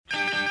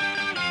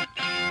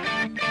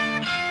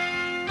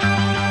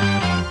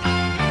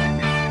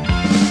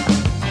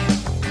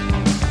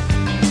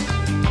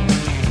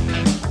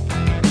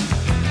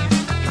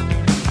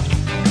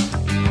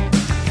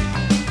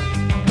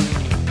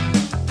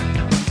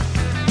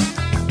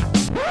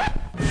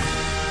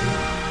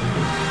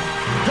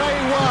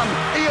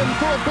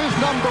for biz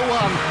number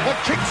one. A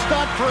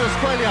kickstart for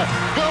Australia.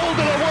 Gold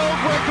and a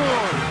world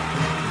record.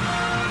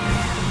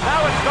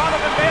 Now it's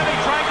Donovan Bailey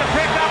trying to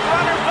pick up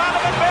runners.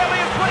 Donovan Bailey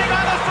is putting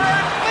on the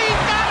third.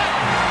 He's got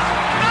it!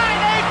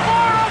 9.84,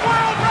 a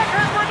world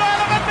record for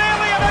Donovan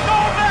Bailey and a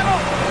gold medal!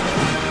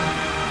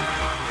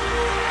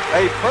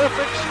 A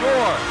perfect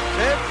score.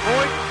 10.0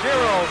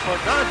 for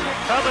Nadia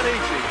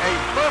Comaneci. A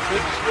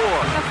perfect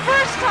score. The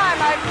first time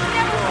I've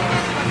never seen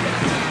anyone get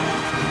a team.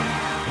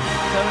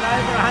 So in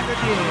over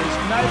 100 years,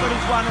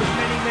 nobody's won as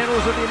many medals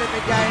at the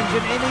Olympic Games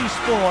in any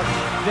sport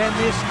than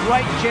this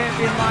great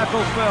champion,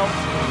 Michael Phelps.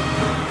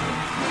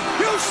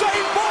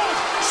 Usain Bolt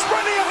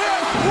sprinting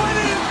ahead,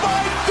 winning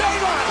by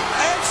daylight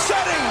and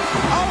setting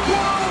a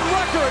world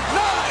record,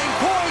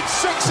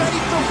 9.68.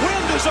 The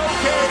wind is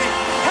okay.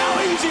 How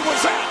easy was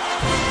that?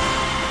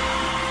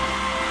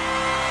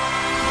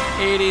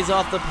 It is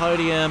Off the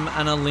Podium,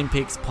 an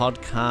Olympics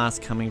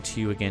podcast coming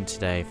to you again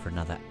today for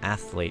another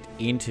athlete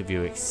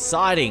interview.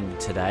 Exciting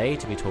today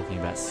to be talking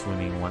about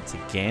swimming once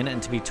again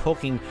and to be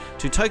talking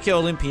to Tokyo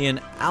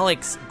Olympian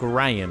Alex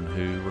Graham,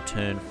 who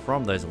returned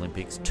from those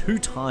Olympics,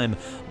 two-time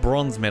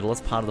bronze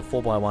medalist, part of the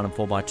 4x1 and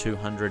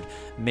 4x200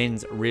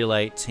 men's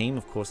relay team.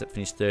 Of course, that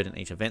finished third in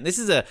each event. This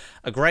is a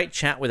great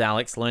chat with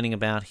Alex, learning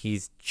about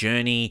his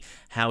journey,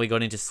 how he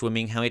got into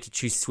swimming, how he had to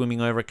choose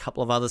swimming over a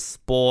couple of other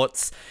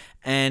sports,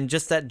 and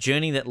just that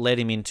journey that led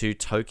him into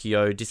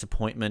Tokyo,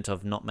 disappointment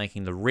of not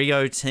making the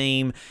Rio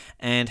team,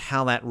 and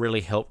how that really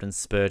helped and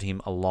spurred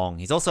him along.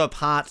 He's also a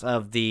part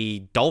of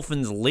the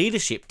Dolphins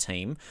leadership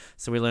team,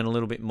 so we learn a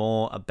little bit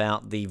more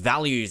about the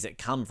values that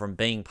come from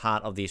being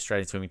part of the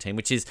Australian swimming team,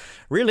 which is,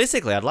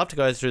 realistically, I'd love to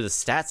go through the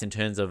stats in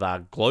terms of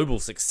our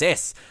global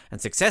success and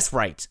success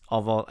rate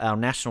of our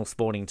national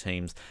sporting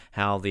teams,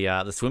 how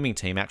the swimming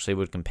team actually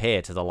would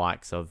compare to the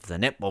likes of the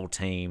netball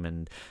team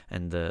and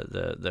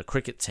the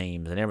cricket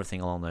teams and everything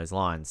along those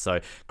lines.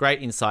 So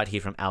great insight here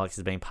from Alex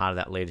as being part of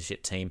that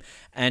leadership team,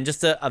 and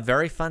just a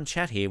very fun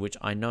chat here, which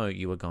I know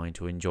you are going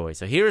to enjoy.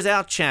 So here is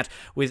our chat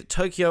with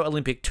Tokyo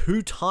Olympic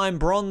two-time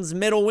bronze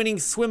medal winning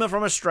swimmer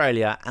from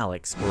Australia,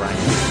 Alex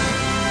Graham.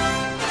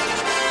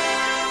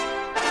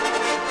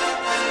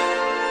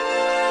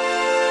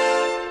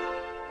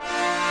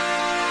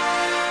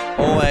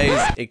 Always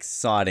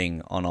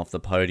exciting on Off the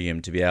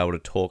Podium to be able to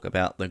talk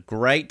about the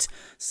great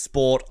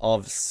sport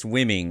of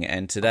swimming.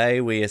 And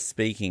today we are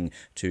speaking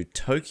to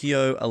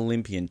Tokyo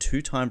Olympian,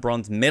 two-time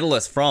bronze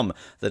medalist from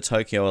the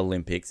Tokyo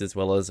Olympics, as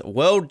well as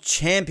world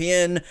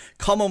champion,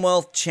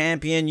 Commonwealth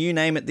champion, you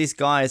name it. This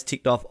guy has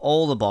ticked off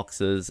all the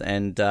boxes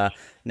and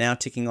now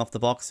ticking off the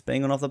box,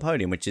 being on Off the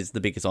Podium, which is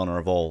the biggest honour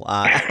of all.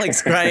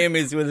 Alex Graham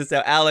is with us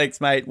now.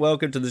 Alex, mate,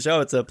 welcome to the show.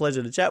 It's a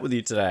pleasure to chat with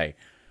you today.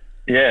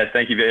 Yeah,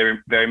 thank you very,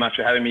 very much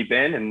for having me,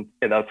 Ben. And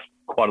yeah, that was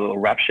quite a little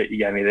rap sheet you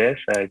gave me there.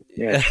 So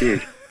yeah,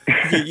 cheers.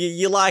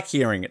 you like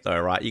hearing it though,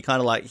 right? You kind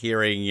of like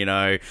hearing,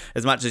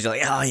 as much as you're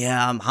like, oh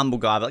yeah, I'm a humble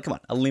guy, but like, come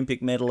on,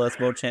 Olympic medalist,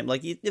 world champ,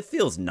 like it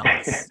feels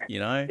nice,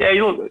 Yeah,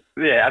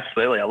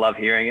 absolutely. I love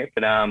hearing it,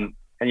 but and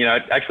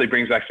it actually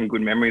brings back some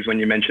good memories when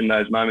you mention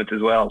those moments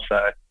as well. So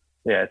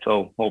yeah, it's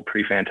all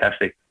pretty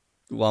fantastic.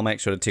 Well, I'll make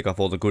sure to tick off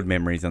all the good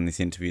memories on this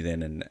interview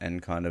then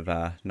and kind of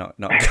not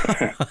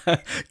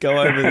go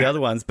over the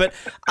other ones. But,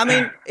 I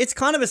mean, it's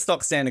kind of a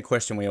stock standard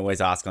question we always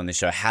ask on this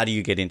show. How do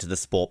you get into the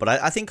sport? But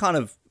I think kind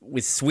of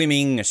with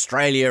swimming,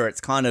 Australia, it's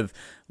kind of,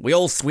 we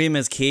all swim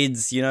as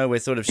kids, we're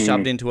sort of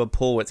shoved into a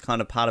pool. It's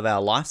kind of part of our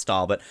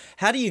lifestyle. But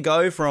how do you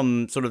go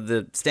from sort of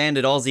the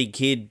standard Aussie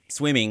kid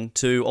swimming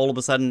to all of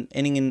a sudden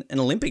ending in an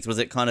Olympics? Was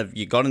it kind of,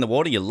 you got in the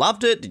water, you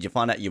loved it? Did you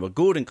find out you were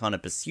good and kind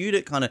of pursued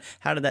it? Kind of,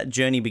 how did that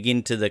journey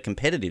begin to the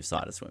competitive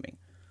side of swimming?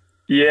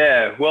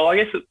 Yeah, well, I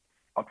guess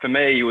for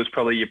me, it was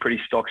probably a pretty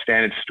stock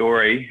standard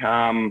story.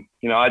 I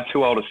had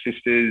two older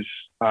sisters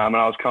and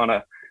I was kind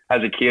of,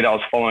 as a kid, I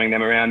was following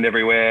them around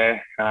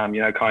everywhere, kind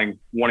of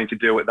wanting to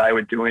do what they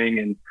were doing.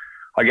 And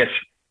I guess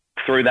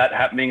through that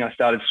happening, I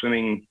started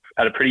swimming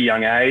at a pretty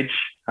young age,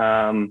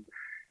 maybe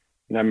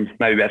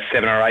about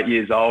 7 or 8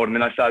 years old. And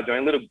then I started doing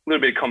a little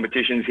bit of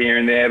competitions here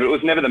and there, but it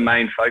was never the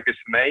main focus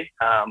for me.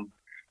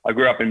 I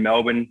grew up in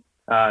Melbourne,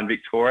 in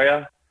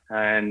Victoria,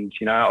 and,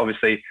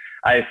 obviously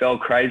AFL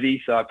crazy.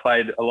 So I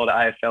played a lot of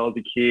AFL as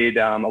a kid,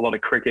 a lot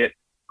of cricket,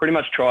 pretty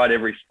much tried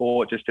every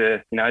sport just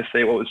to,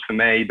 see what was for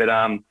me. But,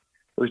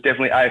 it was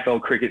definitely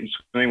AFL, cricket and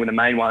swimming were the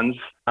main ones.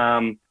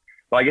 But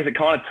I guess it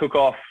kind of took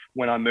off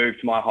when I moved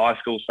to my high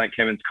school, St.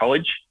 Kevin's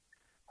College.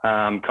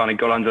 Kind of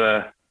got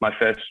under my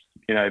first,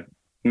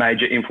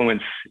 major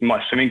influence in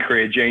my swimming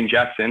career, Gene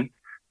Jackson.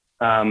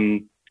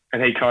 And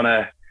he kind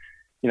of,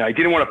 he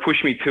didn't want to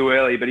push me too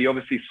early, but he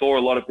obviously saw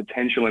a lot of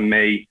potential in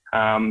me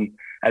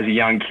as a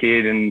young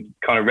kid and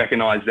kind of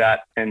recognised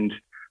that. And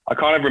I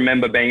kind of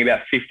remember being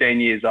about 15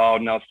 years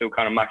old and I was still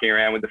kind of mucking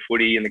around with the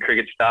footy and the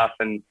cricket stuff.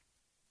 And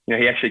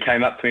he actually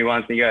came up to me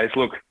once and he goes,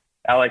 "Look,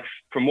 Alex,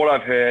 from what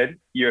I've heard,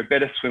 you're a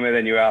better swimmer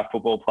than you are a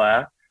football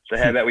player. So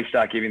how about we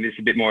start giving this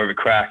a bit more of a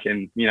crack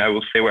and,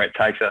 we'll see where it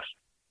takes us."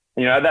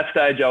 At that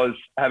stage, I was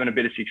having a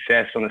bit of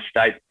success on the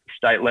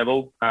state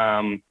level.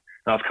 And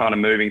I was kind of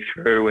moving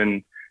through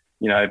and,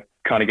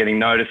 kind of getting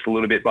noticed a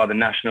little bit by the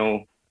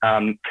national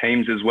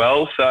teams as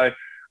well. So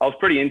I was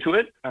pretty into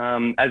it.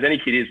 As any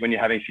kid is when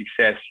you're having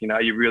success,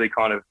 you really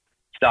kind of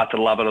start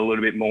to love it a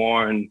little bit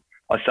more. And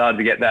I started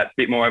to get that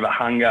bit more of a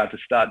hunger to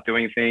start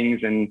doing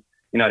things, and,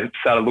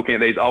 started looking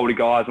at these older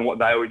guys and what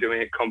they were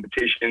doing at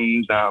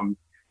competitions.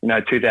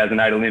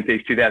 2008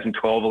 Olympics,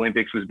 2012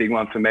 Olympics was a big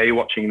one for me,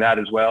 watching that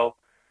as well.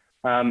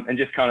 And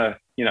just kind of,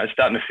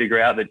 starting to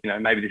figure out that,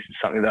 maybe this is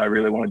something that I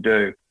really want to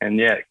do. And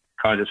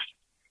kind of just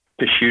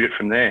pursued it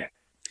from there.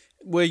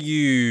 Were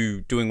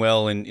you doing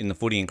well in the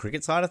footy and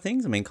cricket side of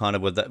things? I mean, kind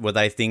of were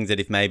they things that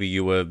if maybe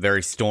you were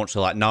very staunch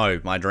to like, no,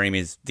 my dream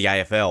is the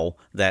AFL,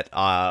 that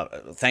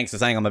thanks for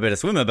saying I'm a better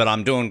swimmer, but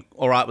I'm doing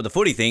all right with the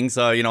footy thing,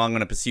 so, I'm going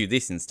to pursue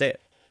this instead?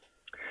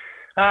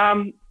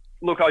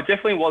 Look, I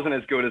definitely wasn't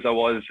as good as I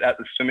was at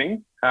the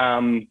swimming.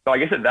 But I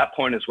guess at that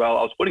point as well,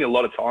 I was putting a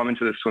lot of time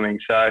into the swimming.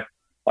 So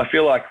I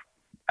feel like,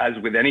 as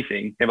with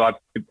anything, if I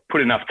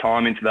put enough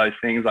time into those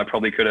things, I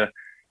probably could have,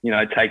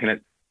 taken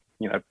it,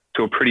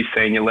 to a pretty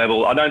senior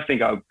level. I don't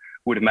think I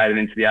would have made it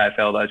into the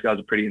AFL. Those guys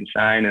are pretty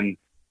insane, and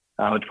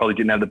I probably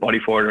didn't have the body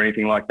for it or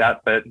anything like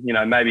that. But,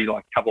 maybe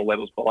like a couple of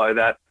levels below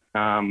that.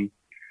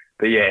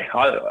 But yeah,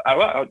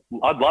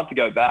 I'd love to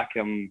go back,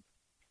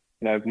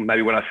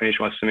 maybe when I finish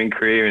my swimming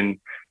career and,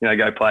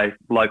 go play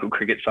local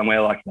cricket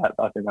somewhere like that.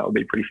 I think that would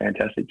be pretty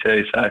fantastic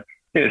too. So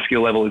the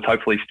skill level is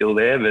hopefully still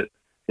there, but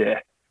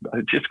yeah,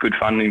 just good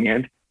fun in the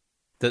end.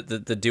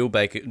 The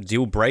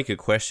deal breaker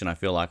question I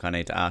feel like I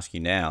need to ask you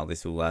now.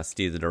 This will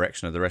steer the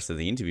direction of the rest of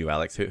the interview,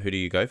 Alex. Who do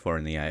you go for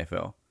in the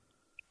AFL?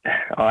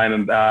 I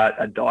am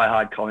a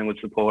diehard Collingwood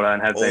supporter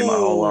and have been my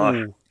whole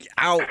life.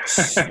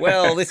 Ouch.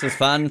 Well, this was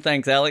fun.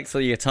 Thanks, Alex,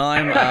 for your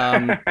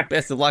time.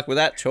 Best of luck with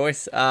that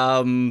choice. As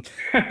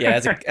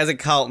a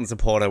Carlton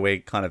supporter, we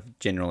kind of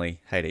generally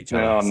hate each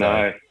other. Oh,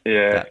 no.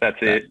 Yeah, that's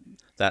it.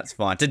 That's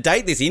fine. To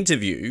date this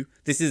interview,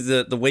 this is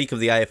the week of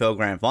the AFL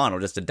Grand Final,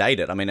 just to date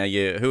it. I mean,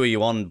 who are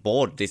you on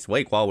board this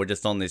week while we're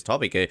just on this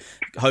topic? Are you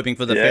hoping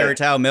for the fairy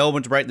tale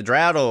Melbourne to break the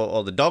drought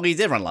or the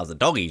Doggies? Everyone loves the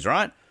Doggies,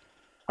 right?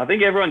 I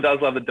think everyone does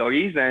love the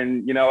Doggies,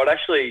 and,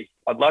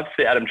 I'd love to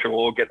see Adam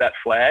Treloar get that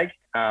flag,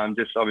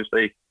 just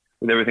obviously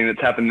with everything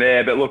that's happened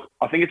there. But look,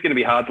 I think it's going to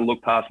be hard to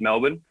look past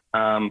Melbourne.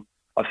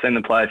 I've seen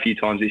them play a few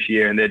times this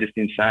year, and they're just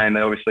insane.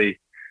 They obviously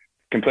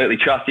completely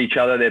trust each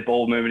other. Their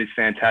ball movement is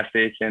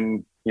fantastic,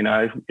 and,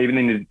 even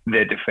in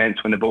their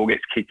defence, when the ball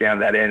gets kicked down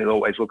that end, it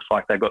always looks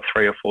like they've got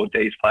 3 or 4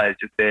 D's players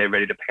just there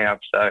ready to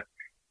pounce. So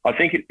I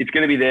think it's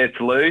going to be theirs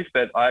to lose,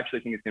 but I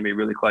actually think it's going to be a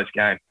really close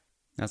game.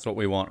 That's what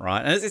we want, right?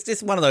 And it's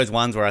just one of those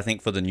ones where I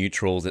think for the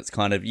neutrals, it's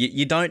kind of,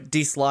 you don't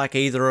dislike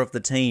either of the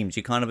teams.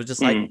 You kind of are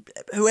just like,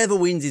 whoever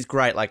wins is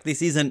great. Like,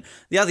 this isn't,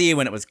 the other year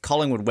when it was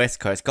Collingwood West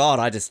Coast, God,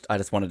 I just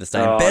wanted to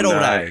stay in bed all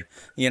day,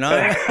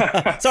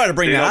 Sorry to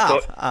bring that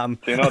up.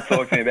 Do not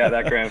talk to me about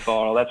that grand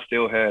final. That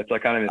still hurts. I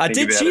can't even think about it.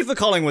 I did cheer for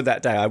Collingwood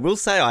that day. I will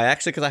say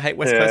because I hate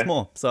West Coast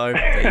more. So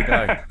there you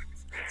go.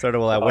 So do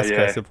all our West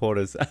Coast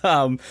supporters.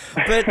 But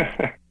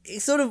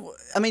it's sort of,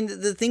 I mean,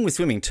 the thing with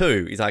swimming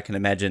too is I can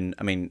imagine,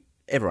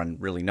 everyone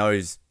really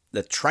knows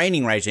the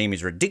training regime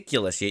is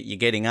ridiculous. You're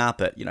getting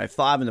up at,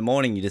 5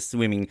 a.m, you're just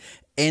swimming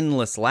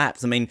endless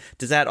laps. I mean,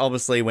 does that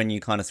obviously, when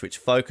you kind of switch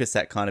focus,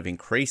 that kind of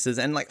increases?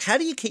 And like, how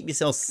do you keep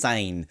yourself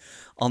sane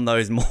on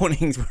those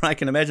mornings where I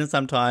can imagine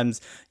sometimes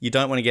you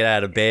don't want to get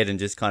out of bed and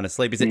just kind of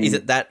sleep? Is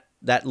it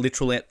that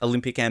literal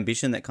Olympic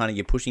ambition that kind of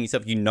you're pushing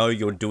yourself?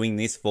 You're doing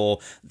this for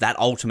that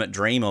ultimate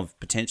dream of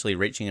potentially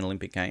reaching an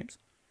Olympic Games?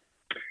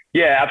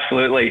 Yeah,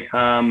 absolutely.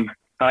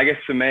 I guess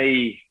for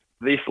me,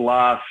 this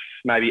last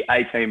maybe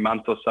 18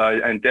 months or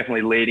so, and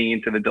definitely leading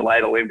into the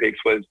delayed Olympics,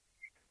 was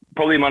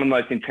probably one of the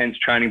most intense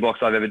training blocks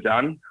I've ever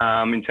done,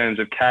 in terms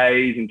of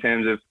Ks, in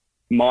terms of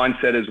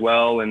mindset as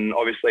well. And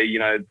obviously,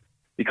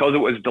 because it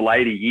was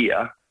delayed a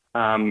year,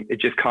 it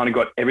just kind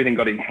of everything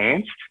got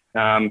enhanced.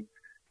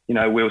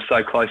 We were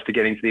so close to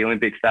getting to the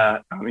Olympics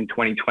in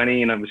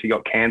 2020, and obviously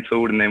got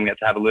cancelled, and then we had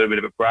to have a little bit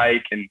of a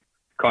break and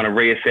kind of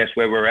reassess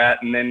where we're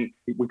at. And then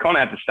we kind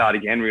of have to start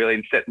again, really,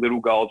 and set little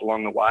goals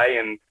along the way.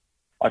 And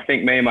I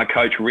think me and my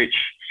coach, Rich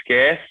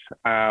Scarce,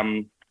 out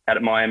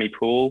at Miami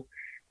Pool,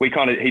 he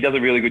does a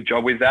really good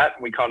job with that.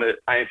 We kind of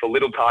aim for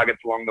little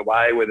targets along the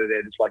way, whether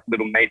they're just like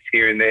little meets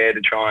here and there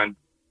to try and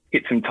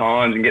hit some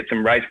times and get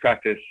some race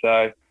practice.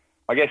 So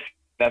I guess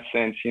in that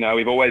sense,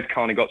 we've always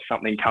kind of got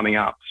something coming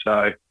up.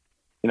 So,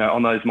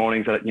 on those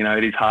mornings that,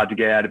 it is hard to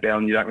get out of bed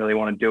and you don't really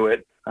want to do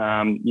it,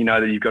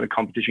 that you've got a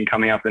competition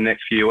coming up in the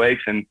next few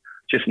weeks, and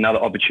just another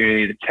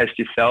opportunity to test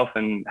yourself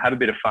and have a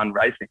bit of fun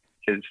racing.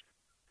 Because,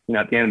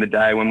 at the end of the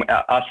day, when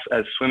us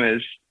as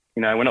swimmers,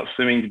 we're not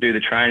swimming to do the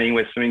training,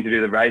 we're swimming to do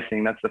the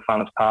racing. That's the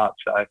funnest part.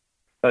 So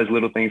those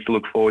little things to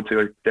look forward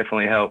to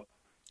definitely help.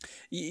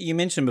 You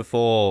mentioned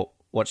before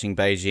watching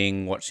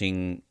Beijing,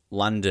 watching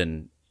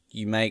London.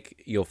 You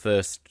make your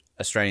first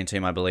Australian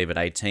team, I believe, at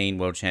 18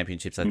 World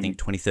Championships, I think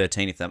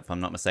 2013, if I'm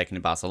not mistaken,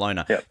 in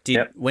Barcelona.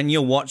 When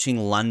you're watching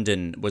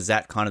London, was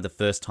that kind of the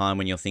first time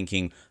when you're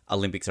thinking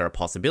Olympics are a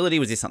possibility?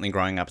 Was this something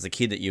growing up as a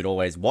kid that you'd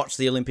always watch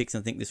the Olympics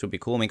and think this would be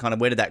cool? I mean, kind of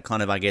where did that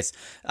kind of, I guess,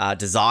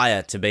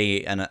 desire to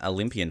be an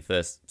Olympian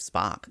first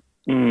spark?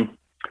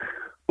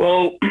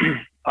 Well,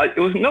 it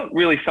was not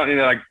really something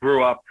that I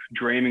grew up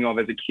dreaming of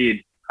as a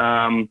kid.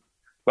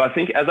 But I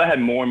think as I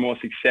had more and more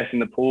success in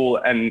the pool,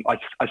 and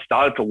I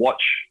started to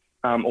watch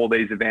all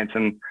these events,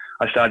 and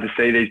I started to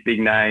see these big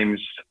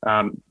names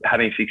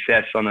having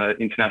success on an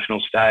international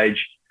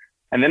stage.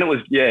 And then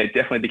it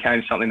definitely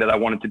became something that I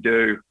wanted to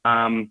do.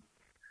 And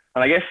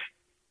I guess,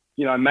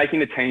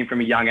 making the team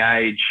from a young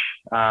age,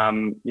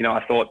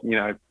 I thought,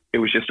 it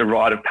was just a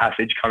rite of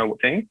passage kind of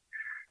thing.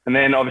 And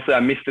then obviously I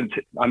missed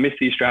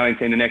the Australian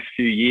team the next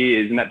few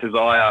years, and that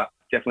desire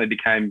definitely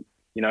became,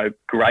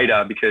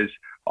 greater because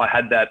I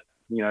had that,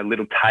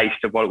 little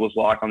taste of what it was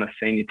like on the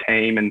senior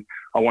team, and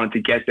I wanted to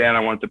get there and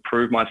I wanted to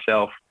prove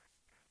myself.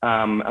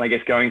 And I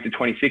guess going to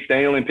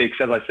 2016 Olympics,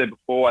 as I said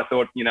before, I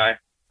thought,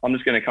 I'm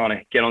just going to kind of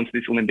get onto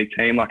this Olympic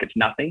team like it's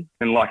nothing,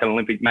 and like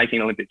making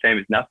an Olympic team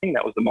is nothing.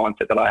 That was the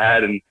mindset that I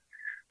had, and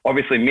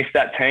obviously missed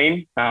that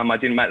team. I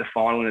didn't make the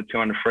final in the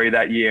 200 free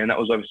that year, and that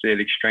was obviously an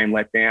extreme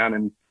letdown.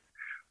 And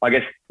I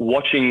guess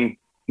watching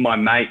my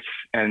mates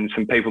and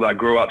some people that I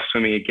grew up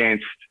swimming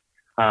against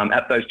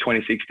at those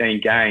 2016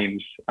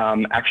 games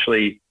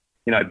actually,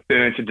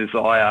 burnt a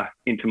desire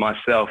into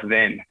myself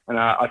then. And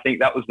I think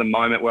that was the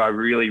moment where I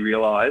really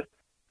realised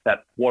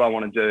that what I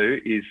want to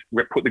do is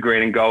put the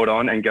green and gold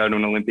on and go to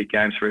an Olympic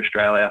Games for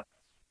Australia.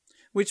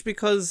 Which,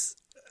 because,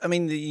 I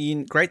mean,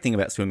 the great thing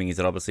about swimming is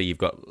that obviously you've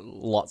got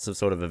lots of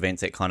sort of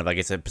events that kind of, I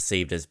guess, are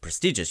perceived as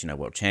prestigious,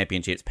 World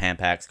Championships, Pan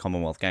Pacs,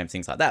 Commonwealth Games,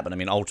 things like that. But I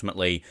mean,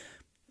 ultimately,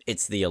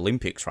 it's the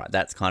Olympics, right?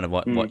 That's kind of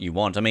what you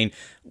want. I mean,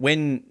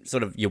 when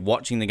sort of you're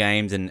watching the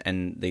games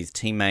and these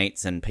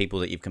teammates and people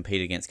that you've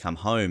competed against come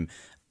home,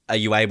 are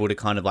you able to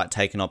kind of like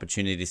take an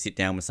opportunity to sit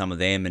down with some of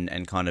them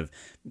and kind of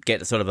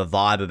get sort of a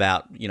vibe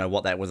about,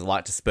 what that was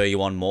like to spur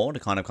you on more, to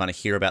kind of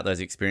hear about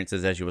those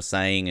experiences, as you were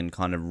saying, and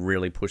kind of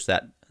really push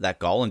that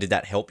goal? And did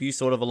that help you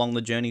sort of along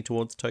the journey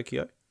towards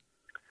Tokyo?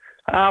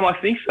 I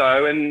think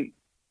so. And,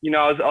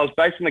 I was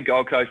based on the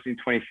Gold Coast in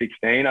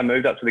 2016. I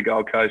moved up to the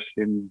Gold Coast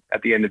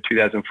at the end of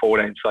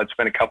 2014. So I'd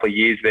spent a couple of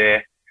years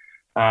there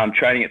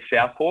training at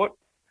Southport.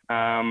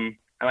 And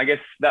I guess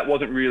that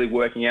wasn't really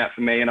working out for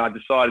me. And I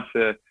decided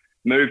to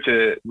move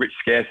to Rich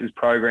Scarce's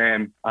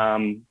program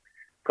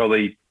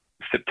probably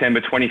September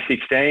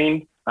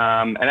 2016.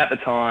 And at the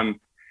time,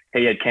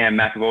 he had Cam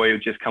McAvoy, who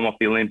had just come off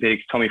the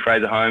Olympics. Tommy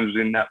Fraser-Holmes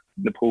was in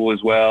the pool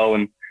as well,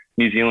 and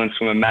New Zealand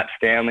swimmer Matt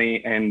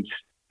Stanley. And,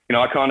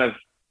 I kind of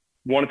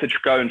wanted to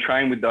go and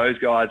train with those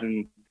guys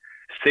and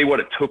see what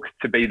it took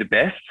to be the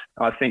best.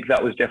 I think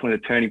that was definitely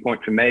the turning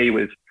point for me,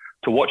 was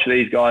to watch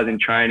these guys in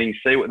training,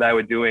 see what they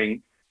were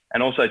doing,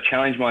 and also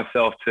challenge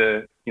myself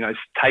to,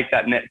 take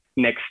that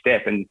next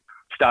step and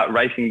start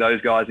racing those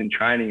guys in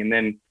training. And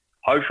then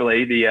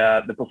hopefully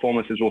the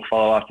performances will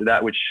follow after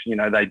that, which,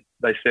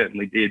 they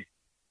certainly did.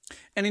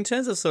 And in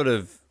terms of sort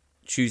of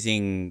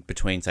choosing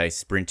between, say,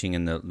 sprinting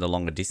and the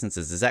longer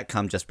distances, does that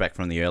come just back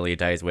from the earlier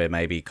days where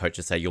maybe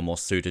coaches say you're more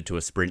suited to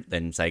a sprint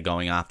than, say,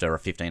 going after a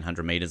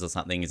 1,500 metres or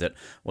something?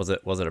 Was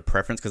it a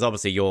preference? Because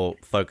obviously you're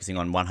focusing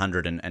on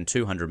 100 and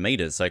 200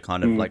 metres. So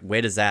kind of like,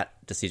 where does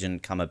that decision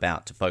come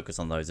about to focus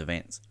on those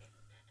events?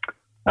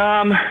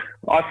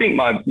 I think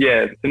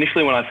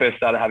initially when I first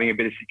started having a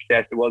bit of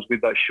success, it was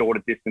with those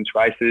shorter distance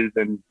races.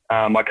 And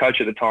my coach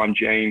at the time,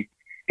 Gene,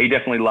 he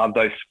definitely loved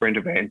those sprint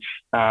events.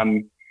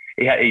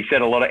 He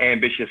set a lot of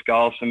ambitious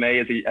goals for me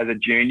as a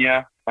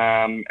junior,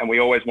 and we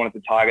always wanted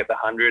to target the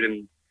 100.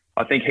 And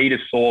I think he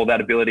just saw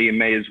that ability in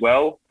me as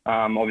well.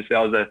 Obviously,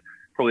 I was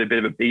probably a bit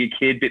of a bigger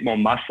kid, a bit more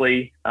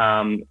muscly,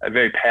 a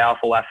very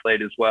powerful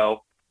athlete as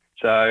well.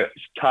 So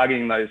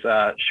targeting those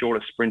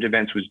shorter sprint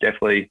events was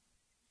definitely,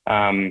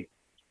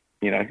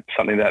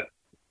 something that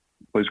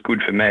was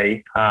good for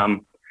me.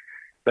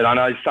 But I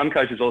know some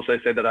coaches also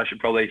said that I should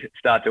probably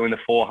start doing the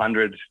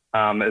 400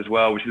 as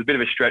well, which is a bit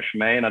of a stretch for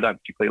me, and I don't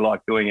particularly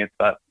like doing it.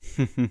 But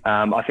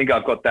I think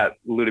I've got that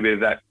little bit of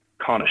that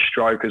kind of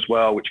stroke as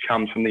well, which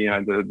comes from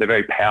the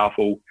very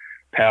powerful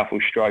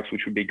strokes,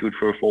 which would be good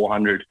for a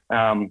 400.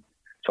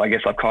 So I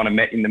guess I've kind of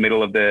met in the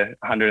middle of the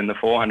 100 and the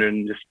 400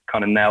 and just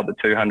kind of nailed the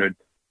 200.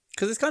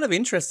 Because it's kind of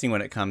interesting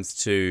when it comes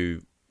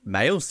to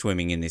male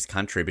swimming in this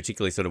country,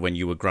 particularly sort of when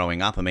you were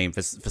growing up. I mean,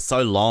 for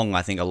so long,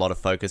 I think a lot of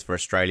focus for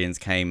Australians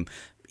came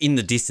in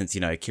the distance,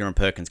 Kieran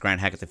Perkins, Grant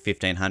Hackett, the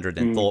 1500,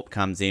 and Thorpe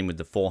comes in with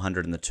the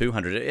 400 and the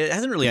 200. It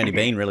hasn't really only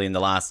been really in the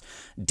last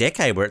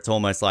decade where it's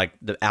almost like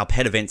our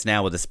pet events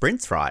now were the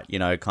sprints, right?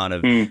 Kind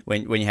of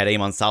when you had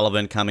Eamon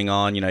Sullivan coming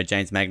on,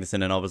 James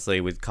Magnuson, and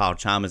obviously with Kyle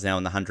Chalmers now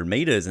in the 100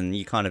 metres, and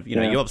you kind of,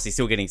 you're obviously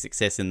still getting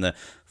success in the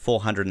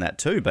 400 and that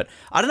too. But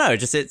I don't know,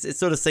 it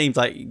sort of seems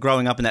like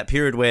growing up in that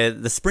period where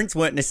the sprints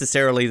weren't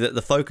necessarily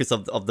the focus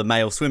of the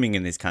male swimming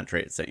in this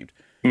country, it seemed.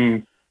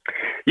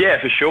 Yeah,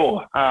 for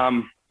sure.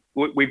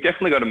 We've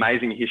definitely got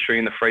amazing history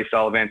in the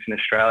freestyle events in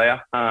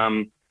Australia.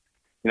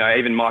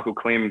 even Michael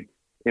Klim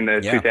in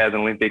the 2000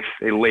 Olympics,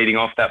 leading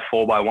off that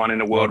 4x1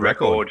 in a world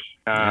record.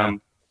 The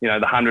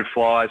 100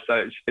 flies.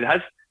 So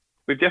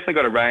we've definitely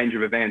got a range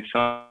of events. So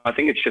I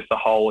think it's just the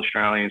whole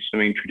Australian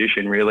swimming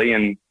tradition, really.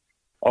 And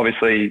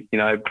obviously,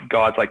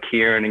 guys like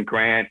Kieran and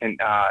Grant and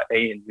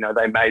Ian,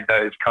 they made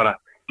those kind of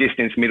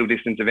middle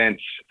distance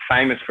events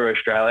famous for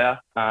Australia.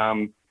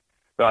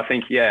 But I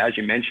think, as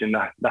you mentioned,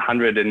 the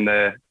 100 and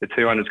the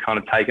 200's kind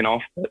of taken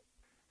off. But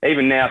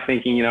even now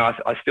thinking,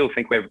 I still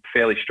think we're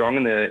fairly strong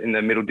in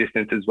the middle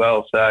distance as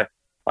well. So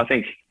I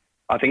think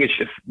it's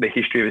just the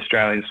history of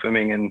Australian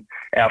swimming and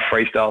our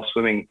freestyle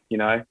swimming,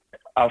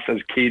 us as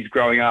kids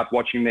growing up,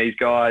 watching these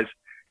guys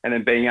and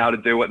then being able to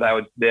do what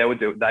they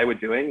were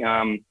doing.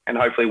 And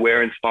hopefully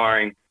we're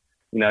inspiring,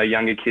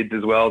 younger kids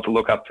as well to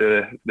look up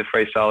to the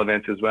freestyle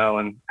events as well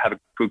and have a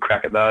good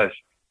crack at those.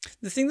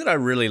 The thing that I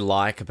really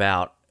like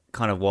about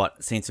kind of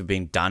what seems to have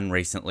been done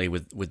recently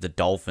with the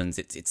Dolphins,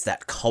 it's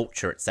that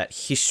culture, it's that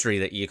history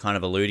that you're kind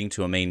of alluding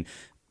to. I mean,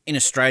 in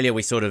Australia,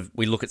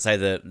 we look at, say,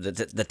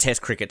 the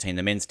Test cricket team,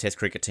 the men's Test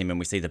cricket team, and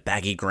we see the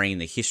baggy green,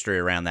 the history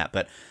around that.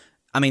 But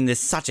I mean, there's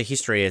such a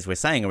history, as we're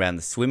saying, around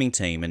the swimming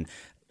team. And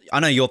I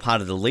know you're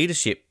part of the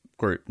leadership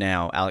group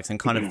now, Alex, and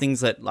kind of things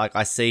that like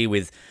I see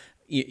with,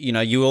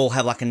 you all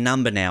have like a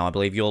number now. I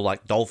believe you're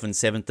like Dolphin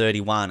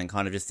 731 and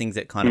kind of just things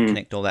that kind of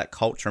connect all that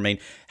culture. I mean,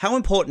 how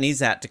important is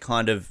that to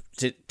kind of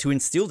to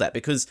instill that?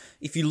 Because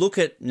if you look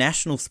at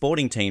national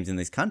sporting teams in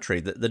this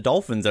country, the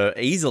Dolphins are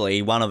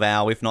easily one of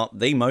our, if not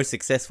the most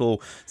successful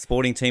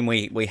sporting team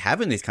we have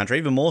in this country,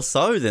 even more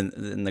so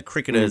than the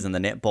cricketers and the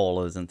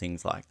netballers and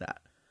things like that.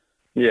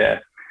 Yeah.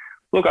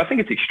 Look, I think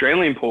it's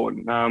extremely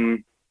important.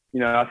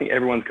 I think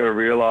everyone's got to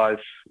realise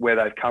where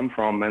they've come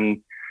from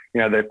and,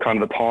 they're kind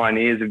of the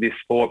pioneers of this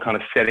sport kind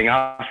of setting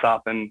us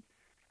up. And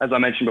as I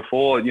mentioned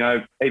before,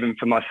 even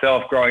for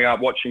myself growing up,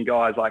 watching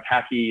guys like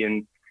Hackey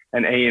and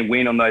Ian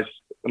win on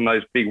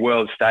those big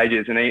world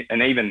stages and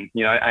even,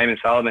 Eamon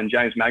Sullivan,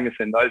 James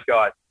Magnuson, those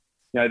guys,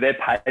 they're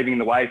paving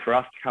the way for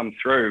us to come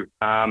through.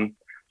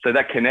 So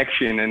that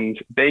connection and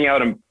being able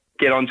to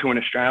get onto an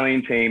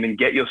Australian team and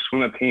get your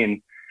swimmer pin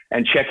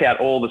and check out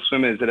all the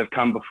swimmers that have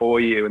come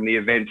before you and the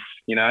events,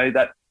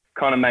 that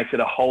kind of makes it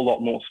a whole lot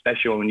more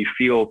special and you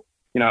feel,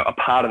 a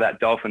part of that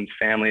Dolphins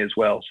family as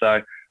well.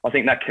 So I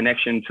think that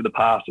connection to the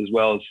past as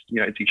well is,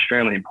 it's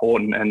extremely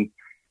important and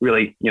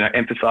really,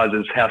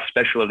 emphasises how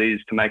special it is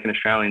to make an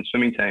Australian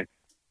swimming team.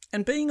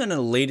 And being in a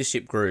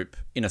leadership group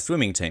in a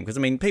swimming team, because,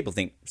 I mean, people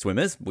think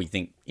swimmers, we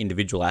think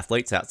individual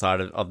athletes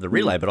outside of the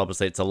relay, but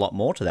obviously it's a lot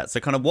more to that. So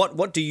kind of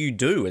what do you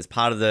do as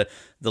part of the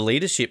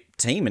leadership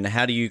team and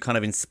how do you kind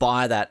of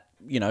inspire that,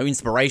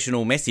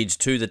 inspirational message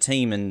to the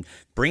team and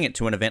bring it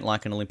to an event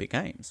like an Olympic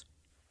Games?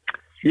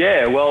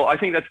 Yeah, well, I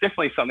think that's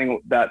definitely something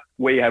that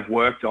we have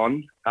worked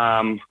on.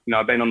 I've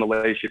been on the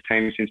leadership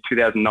team since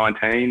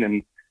 2019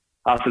 and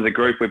us as a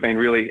group,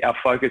 our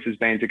focus has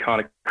been to kind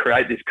of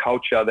create this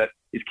culture that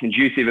is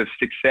conducive of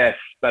success.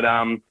 But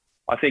I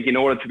think in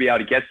order to be able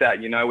to get that,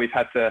 we've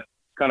had to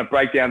kind of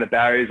break down the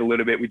barriers a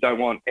little bit. We don't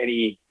want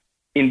any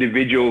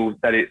individual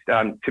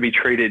to be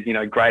treated,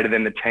 greater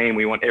than the team.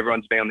 We want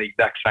everyone to be on the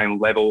exact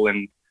same level.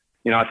 And,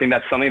 I think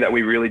that's something that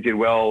we really did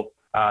well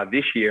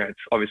this year. It's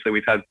obviously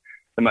we've had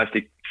the most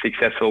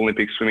successful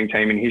Olympic swimming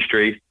team in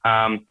history,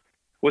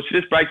 was to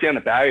just break down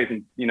the barriers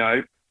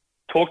and,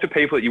 talk to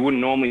people that you wouldn't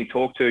normally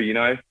talk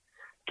to,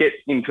 get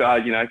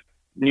into,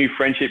 new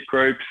friendship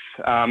groups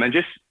and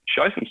just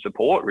show some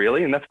support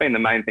really. And that's been the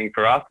main thing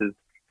for us is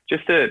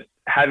just to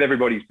have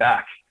everybody's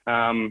back.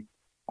 I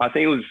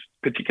think it was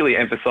particularly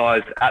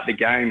emphasised at the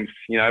games.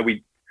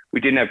 We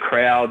didn't have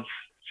crowds,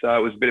 so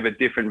it was a bit of a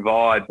different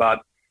vibe. But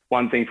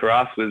one thing for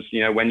us was,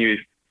 when you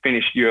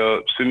finished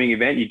your swimming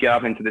event, you go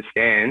up into the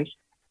stands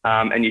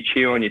and you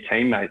cheer on your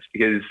teammates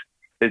because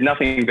there's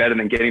nothing better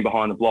than getting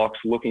behind the blocks,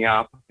 looking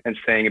up and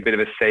seeing a bit of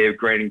a sea of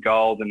green and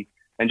gold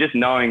and just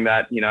knowing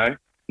that,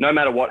 no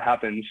matter what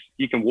happens,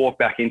 you can walk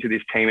back into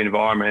this team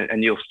environment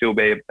and you'll still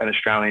be an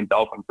Australian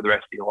Dolphin for the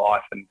rest of your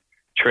life and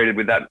treated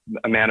with that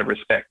amount of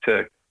respect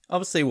too.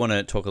 Obviously, want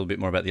to talk a little bit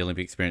more about the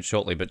Olympic experience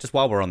shortly, but just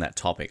while we're on that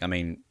topic, I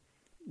mean,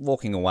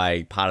 walking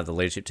away, part of the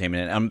leadership team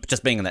and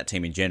just being on that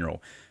team in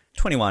general,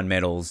 21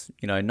 medals,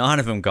 9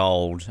 of them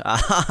gold.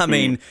 I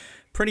mean,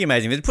 pretty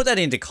amazing. To put that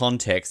into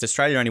context,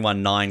 Australia only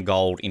won 9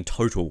 gold in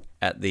total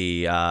at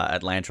the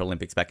Atlanta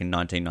Olympics back in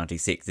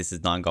 1996. This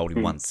is 9 gold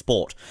in one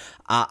sport.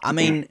 I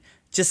mean,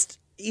 just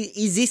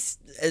is this,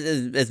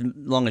 as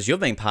long as you've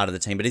been part of the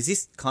team, but is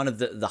this kind of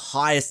the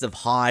highest of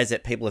highs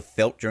that people have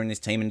felt during this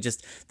team and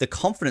just the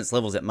confidence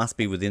levels that must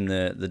be within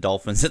the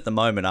Dolphins at the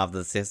moment after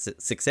the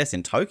success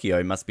in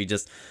Tokyo must be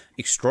just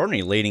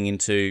extraordinary leading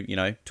into,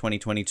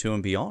 2022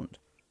 and beyond?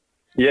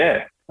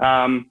 Yeah.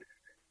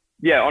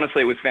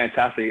 Honestly, it was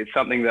fantastic. It's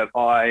something that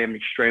I am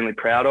extremely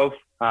proud of.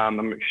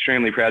 I'm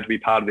extremely proud to be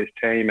part of this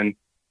team. And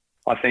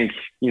I think,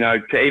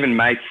 to even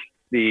make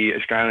the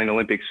Australian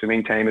Olympic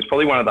swimming team is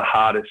probably one of the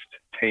hardest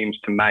teams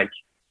to make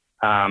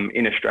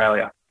in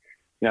Australia.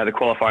 The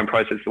qualifying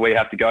process that we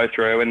have to go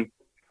through. And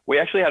we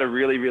actually had a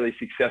really, really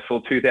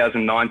successful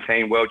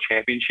 2019 World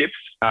Championships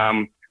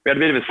we had a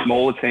bit of a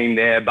smaller team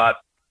there, but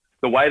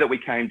the way that we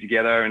came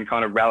together and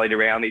kind of rallied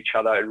around each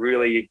other, it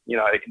really,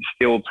 it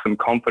instilled some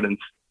confidence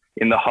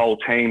in the whole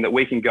team that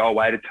we can go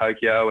away to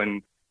Tokyo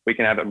and we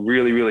can have a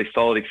really, really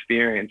solid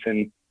experience.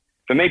 And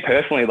for me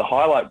personally, the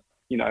highlight,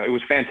 it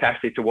was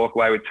fantastic to walk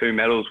away with 2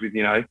 medals with,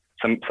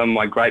 some of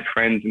my great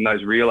friends in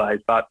those relays,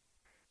 but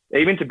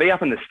even to be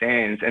up in the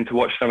stands and to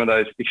watch some of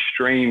those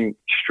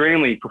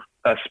extremely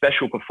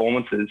special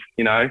performances,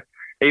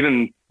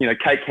 even,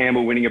 Kate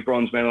Campbell winning a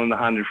bronze medal in the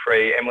 100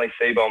 free, Emily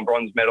Seebohm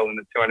bronze medal in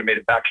the 200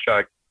 metre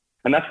backstroke,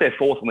 and that's their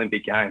 4th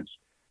Olympic Games.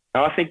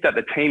 And I think that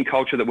the team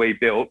culture that we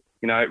built,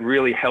 it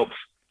really helps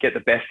get the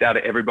best out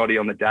of everybody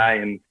on the day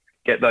and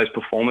get those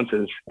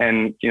performances.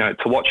 And, to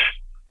watch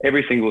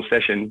every single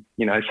session,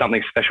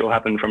 something special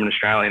happen from an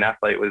Australian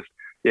athlete was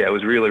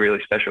really,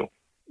 really special.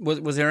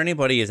 Was there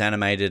anybody as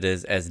animated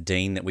as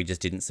Dean that we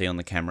just didn't see on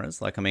the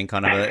cameras? Like, I mean,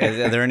 kind of,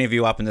 are there any of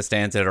you up in the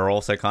stands that are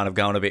also kind of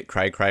going a bit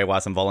cray-cray while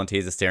some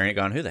volunteers are staring at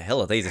going, who the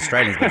hell are these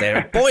Australians? But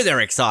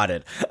they're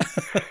excited.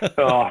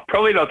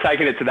 Probably not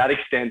taking it to that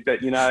extent,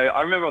 but,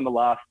 I remember on the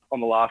last,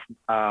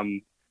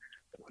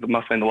 it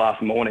must have been the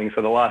last morning,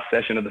 so the last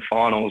session of the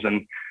finals,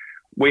 and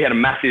we had a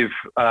massive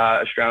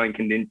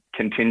Australian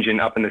contingent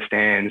up in the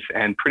stands,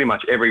 and pretty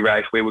much every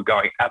race we were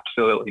going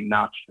absolutely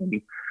nuts.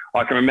 And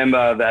I can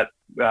remember that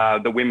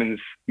the women's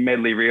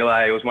medley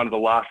relay was one of the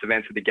last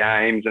events of the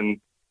games, and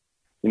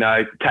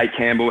Kate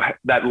Campbell,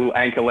 that little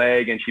anchor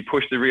leg, and she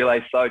pushed the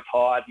relay so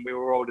tight, and we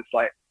were all just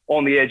like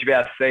on the edge of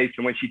our seats.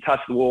 And when she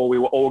touched the wall, we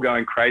were all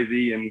going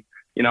crazy, and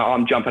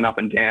I'm jumping up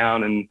and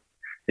down, and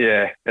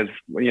as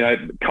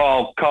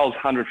Kyle's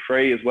 100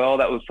 free as well.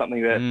 That was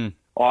something that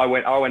I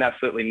went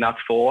absolutely nuts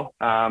for.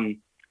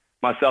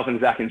 Myself and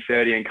Zach and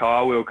Serdi and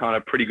Kyle, we were kind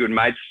of pretty good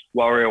mates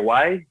while we were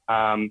away.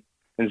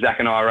 And Zach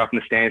and I were up in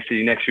the stands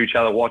sitting next to each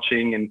other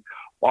watching, and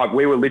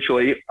we were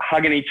literally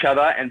hugging each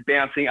other and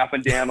bouncing up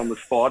and down on the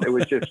spot. It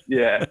was just,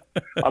 I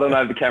don't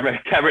know if the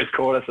cameras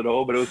caught us at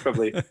all, but it was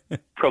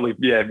probably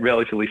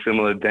relatively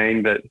similar to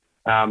Dean. But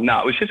no,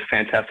 it was just a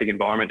fantastic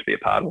environment to be a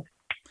part of.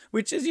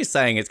 Which, as you're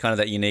saying, it's kind of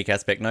that unique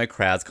aspect. No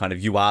crowds, kind of,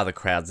 you are the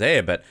crowds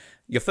there, but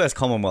your first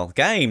Commonwealth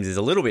Games is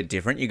a little bit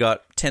different. You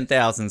got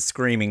 10,000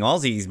 screaming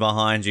Aussies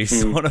behind you,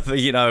 sort of,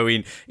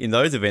 in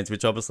those events,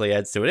 which obviously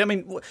adds to it. I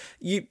mean,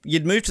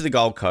 you'd moved to the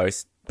Gold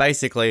Coast,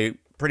 basically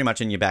pretty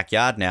much in your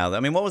backyard now. I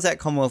mean, what was that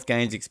Commonwealth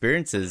Games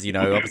experiences?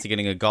 Obviously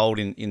getting a gold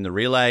in the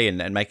relay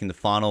and making the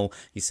final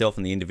yourself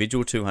in the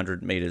individual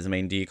 200 metres. I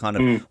mean, do you kind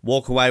of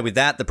walk away with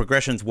that? The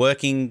progression's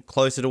working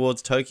closer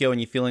towards Tokyo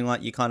and you're feeling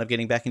like you're kind of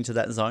getting back into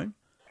that zone?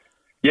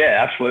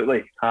 Yeah,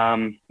 absolutely.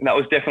 That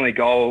was definitely a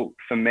goal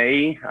for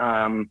me,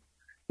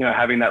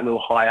 having that little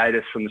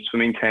hiatus from the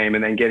swimming team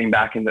and then getting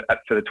back to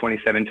the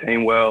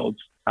 2017 Worlds.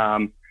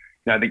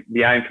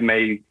 The aim for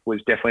me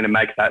was definitely to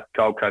make that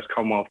Gold Coast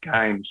Commonwealth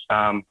Games.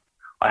 I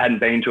hadn't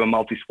been to a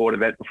multi-sport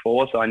event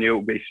before, so I knew it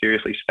would be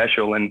seriously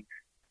special. And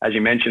as you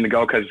mentioned, the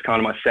Gold Coast is kind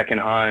of my second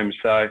home.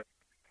 So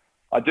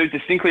I do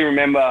distinctly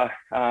remember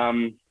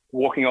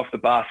walking off the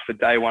bus for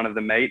day one of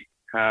the meet,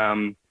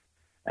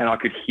 and I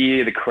could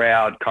hear the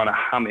crowd kind of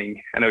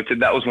humming. And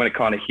that was when it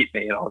kind of hit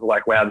me. And I was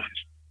like, wow,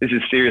 this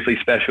is seriously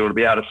special to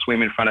be able to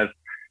swim in front of,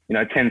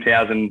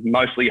 10,000,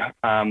 mostly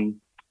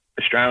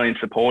Australian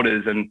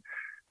supporters. And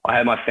I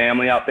had my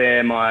family up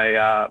there.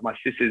 My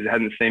sisters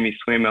hadn't seen me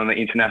swim on the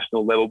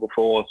international level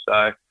before.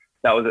 So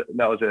that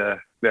was a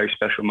very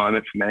special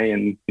moment for me.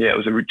 And yeah, it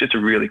was just a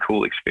really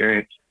cool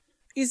experience.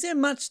 Is there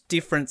much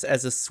difference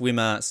as a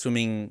swimmer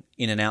swimming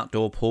in an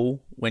outdoor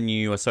pool when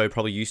you are so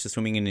probably used to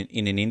swimming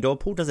in an indoor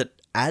pool? Does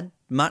it add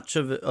much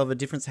of a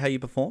difference to how you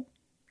perform?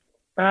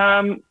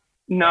 No,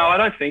 I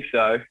don't think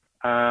so.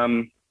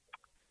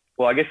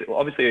 Well, I guess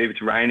obviously if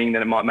it's raining,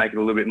 then it might make it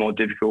a little bit more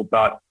difficult.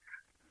 But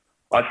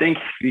I think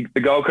the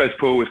Gold Coast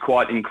pool was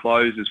quite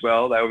enclosed as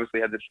well. They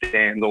obviously had the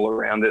stands all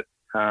around it.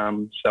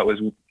 So it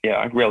was,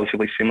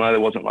 relatively similar. There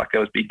wasn't like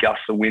there was big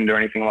gusts of wind or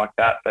anything like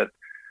that. But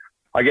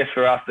I guess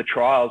for us, the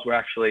trials were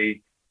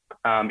actually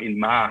in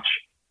March,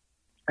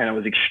 and it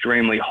was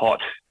extremely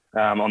hot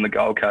on the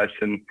Gold Coast,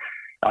 and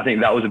I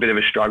think that was a bit of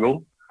a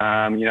struggle.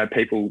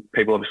 People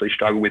obviously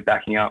struggle with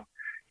backing up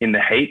in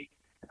the heat,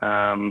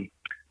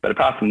 but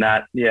apart from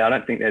that, I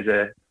don't think there's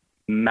a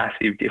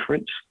massive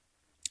difference.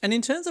 And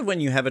in terms of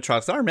when you have a trial,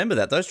 because I remember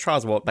that those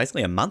trials were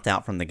basically a month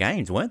out from the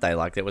games, weren't they?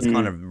 Like, it was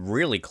kind of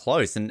really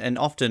close, and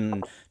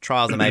often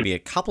trials are maybe a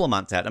couple of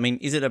months out. I mean,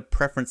 is it a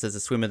preference as a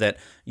swimmer that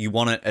you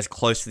want it as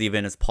close to the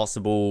event as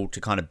possible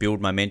to kind of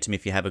build momentum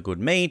if you have a good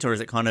meet, or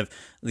is it kind of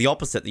the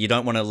opposite, that you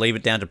don't want to leave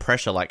it down to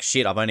pressure, like,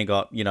 shit, I've only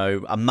got,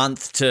 a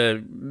month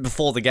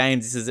before the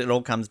games, it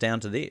all comes down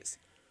to this?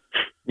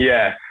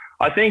 Yeah,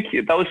 I think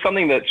that was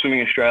something that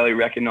Swimming Australia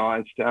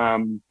recognised.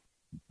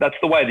 That's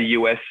the way the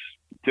US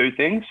do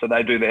things. So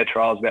they do their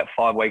trials about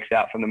 5 weeks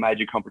out from the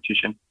major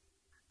competition.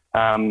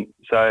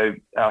 So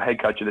our head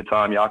coach at the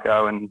time,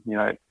 Jaco,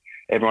 and,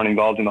 everyone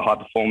involved in the high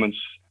performance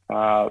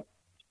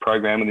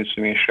program within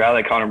Swimming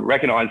Australia kind of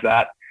recognised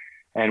that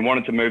and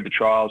wanted to move the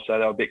trials so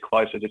they were a bit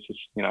closer. Just,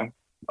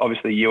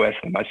 obviously US,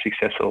 the most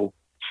successful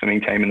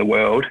swimming team in the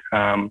world.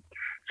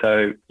 So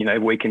so, you know,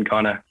 we can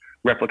kind of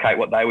replicate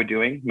what they were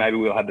doing. Maybe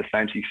we'll have the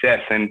same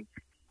success. And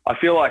I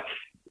feel like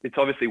it's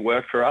obviously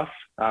worked for us.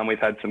 We've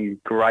had some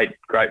great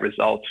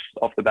results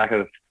off the back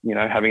of, you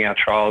know, having our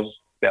trials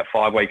about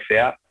 5 weeks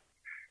out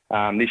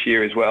this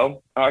year as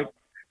well.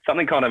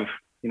 Something kind of,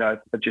 you know,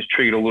 that just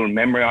triggered a little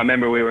memory. I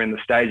remember we were in the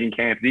staging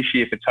camp this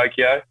year for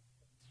Tokyo,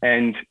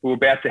 and we were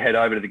about to head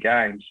over to the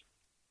games.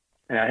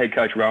 And our head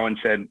coach, Rowan,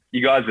 said,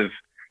 you guys have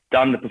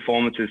done the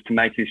performances to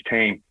make this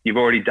team. You've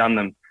already done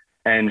them.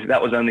 And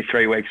that was only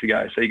 3 weeks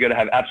ago. So you've got to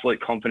have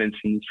absolute confidence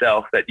in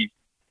yourself that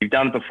you've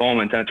done the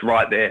performance and it's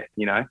right there,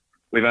 you know.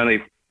 We've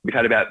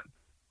had about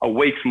a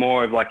week's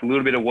more of like a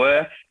little bit of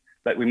work,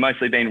 but we've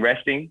mostly been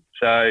resting.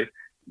 So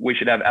we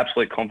should have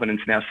absolute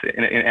confidence in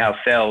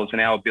ourselves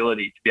and our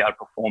ability to be able to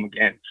perform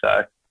again.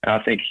 So I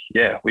think,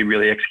 yeah, we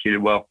really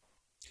executed well.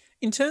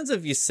 In terms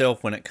of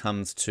yourself, when it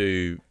comes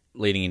to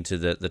leading into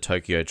the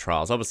Tokyo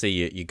trials, obviously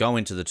you go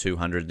into the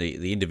 200,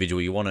 the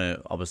individual, you want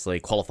to obviously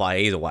qualify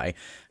either way,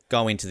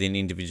 go into the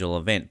individual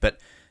event. But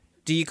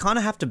do you kind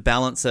of have to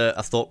balance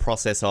a thought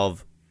process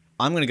of,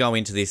 I'm going to go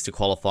into this to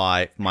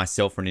qualify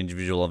myself for an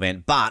individual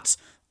event, but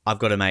I've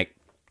got to make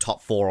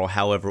top 4 or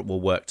however it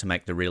will work to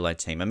make the relay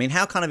team? I mean,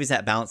 how kind of is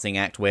that balancing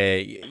act where,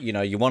 you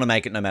know, you want to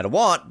make it no matter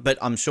what, but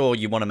I'm sure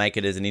you want to make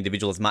it as an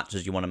individual as much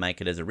as you want to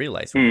make it as a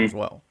relay swimmer as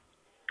well?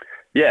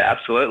 Yeah,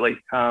 absolutely.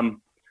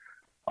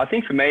 I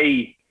think for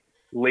me,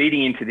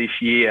 leading into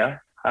this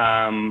year,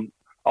 I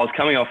was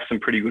coming off some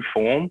pretty good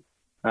form.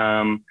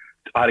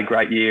 I had a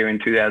great year in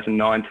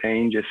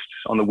 2019, just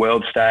on the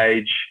world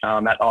stage.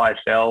 At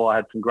ISL, I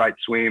had some great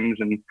swims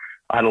and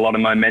I had a lot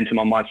of momentum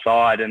on my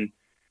side. And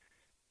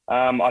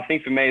I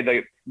think for me,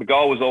 the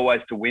goal was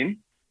always to win.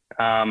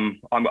 I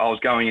was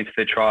going into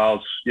the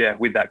trials,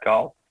 with that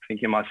goal,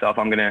 thinking to myself,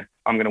 I'm gonna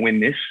win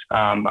this,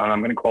 and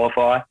I'm gonna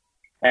qualify.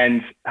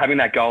 And having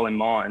that goal in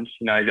mind,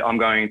 you know, I'm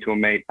going into a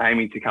meet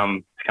aiming to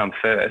come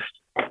first,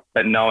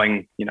 but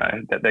knowing, you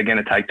know, that they're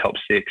going to take top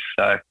 6.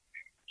 So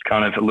it's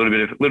kind of a little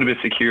bit of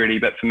security.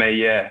 But for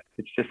me,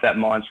 it's just that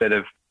mindset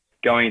of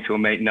going into a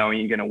meet knowing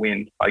you're going to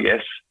win, I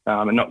guess,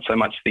 and not so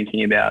much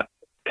thinking about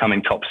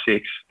coming top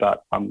 6,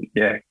 but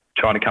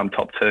trying to come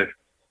top 2.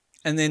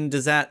 And then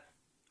does that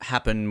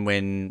happen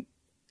when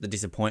the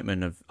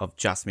disappointment of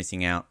just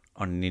missing out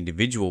on an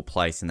individual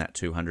place in that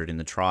 200 in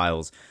the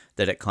trials,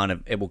 that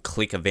it will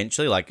click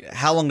eventually? Like,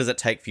 how long does it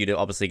take for you to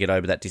obviously get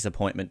over that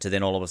disappointment to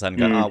then all of a sudden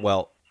go, oh,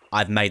 well,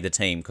 I've made the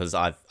team because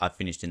I've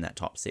finished in that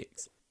top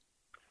 6?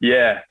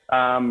 Yeah.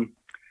 I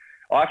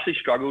actually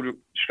struggled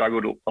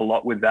a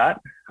lot with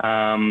that,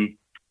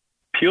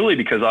 purely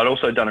because I'd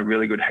also done a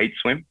really good heat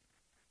swim.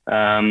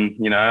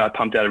 You know, I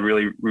pumped out a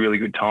really, really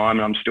good time,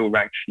 and I'm still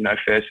ranked, you know,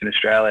 first in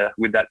Australia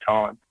with that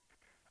time.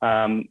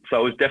 So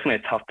it was definitely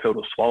a tough pill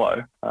to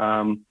swallow.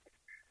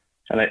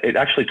 And it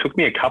actually took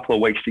me a couple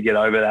of weeks to get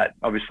over that.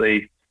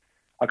 Obviously,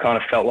 I kind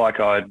of felt like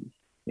I'd,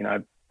 you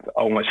know,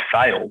 almost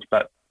failed,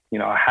 but, you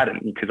know, I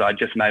hadn't, because I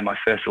just made my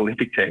first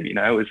Olympic team. You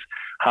know, it was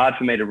hard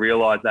for me to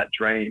realise that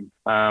dream.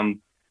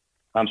 I'm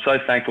so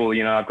thankful,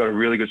 you know, I've got a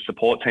really good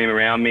support team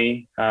around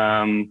me. You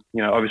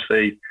know,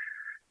 obviously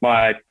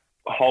my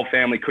whole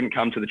family couldn't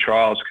come to the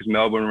trials because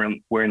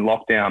Melbourne were in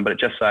lockdown, but it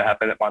just so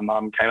happened that my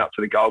mum came up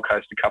to the Gold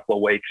Coast a couple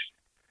of weeks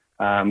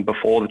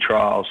before the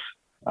trials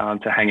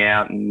to hang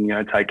out and, you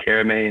know, take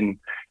care of me and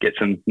get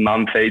some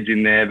mum feeds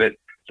in there. But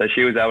so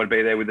she was able to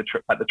be there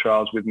at the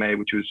trials with me,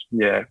 which was,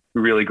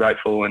 really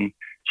grateful. And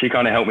she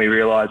kind of helped me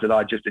realise that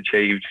I just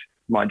achieved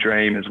my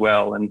dream as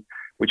well, and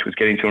which was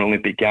getting to an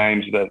Olympic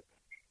Games. But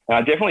I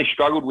definitely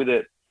struggled with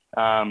it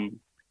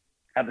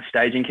at the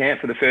staging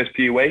camp for the first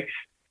few weeks.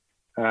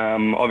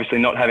 Obviously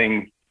not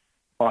having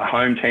my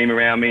home team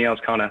around me, I was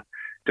kind of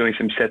doing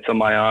some sets on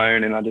my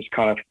own, and I just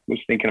kind of was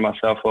thinking to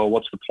myself, well,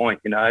 what's the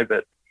point, you know?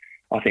 But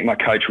I think my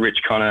coach,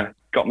 Rich, kind of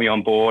got me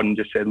on board and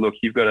just said, look,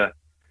 you've got a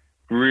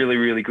really,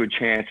 really good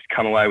chance to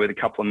come away with a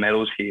couple of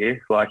medals here.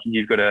 Like,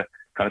 you've got to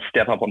kind of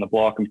step up on the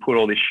block and put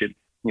all this shit,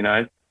 you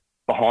know,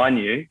 behind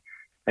you,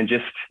 and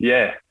just,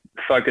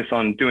 focus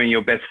on doing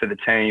your best for the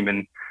team.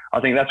 And I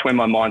think that's when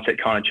my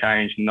mindset kind of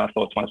changed, and I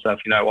thought to myself,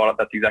 you know what,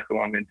 that's exactly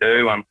what I'm going to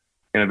do. I'm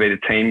going to be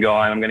the team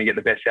guy, and I'm going to get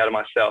the best out of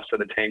myself so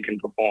the team can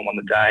perform on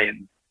the day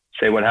and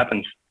see what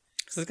happens.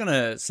 So I was going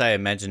to say,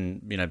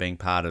 imagine, you know, being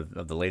part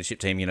of the leadership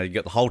team, you know, you've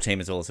got the whole team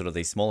as well as sort of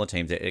these smaller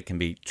teams. It can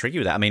be tricky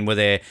with that. I mean, were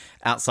there,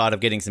 outside of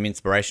getting some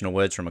inspirational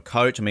words from a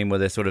coach, I mean, were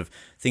there sort of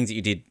things that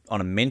you did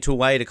on a mental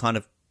way to kind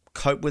of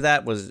cope with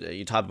that? Was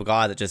you type of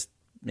guy that just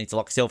needs to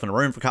lock yourself in a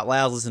room for a couple of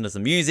hours, listen to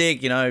some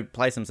music, you know,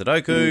 play some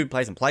Sudoku,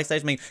 play some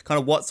PlayStation? I mean, kind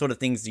of what sort of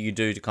things do you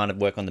do to kind of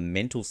work on the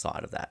mental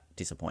side of that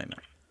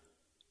disappointment?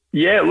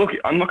 Yeah, look,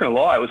 I'm not going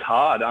to lie, it was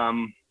hard.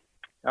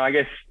 I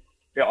guess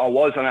I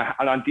was, and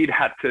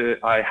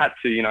I had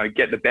to, you know,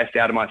 get the best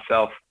out of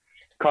myself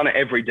kind of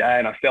every day.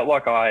 And I felt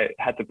like I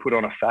had to put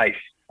on a face,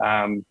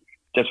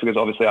 just because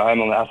obviously I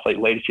am on the athlete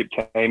leadership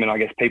team, and I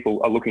guess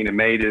people are looking to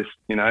me to,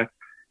 you know,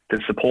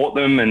 to support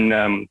them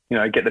and, you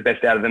know, get the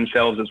best out of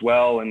themselves as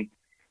well.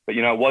 But,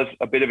 you know, it was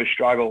a bit of a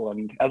struggle.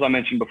 And as I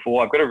mentioned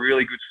before, I've got a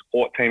really good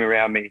support team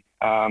around me,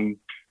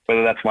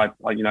 whether that's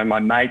my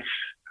mates,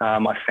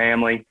 my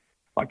family,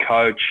 my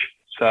coach.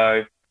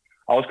 So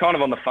I was kind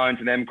of on the phone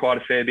to them quite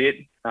a fair bit.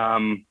 I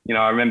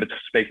remember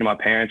speaking to my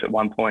parents at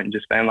one point and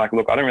just being like,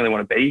 look, I don't really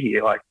want to be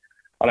here. Like,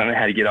 I don't know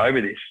how to get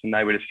over this. And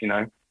they were just,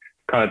 kind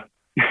of,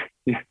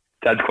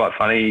 Dad's quite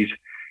funny.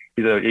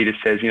 He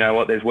just says, you know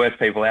what, there's worse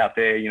people out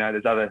there.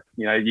 There's other,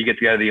 you get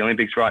to go to the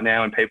Olympics right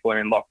now and people are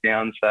in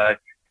lockdown. So,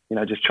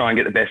 just try and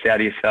get the best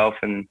out of yourself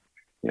and,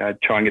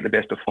 try and get the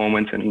best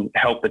performance and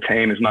help the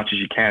team as much as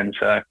you can.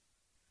 So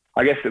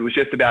I guess it was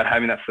just about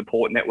having that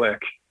support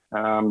network.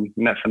 And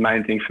that's the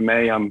main thing for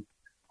me.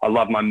 I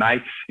love my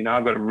mates.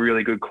 I've got a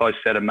really good close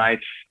set of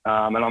mates,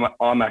 and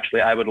I'm actually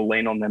able to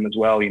lean on them as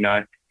well.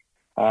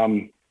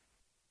 And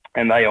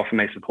they offer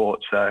me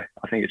support. So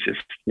I think it's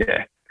just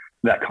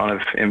that kind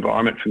of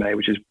environment for me,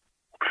 which is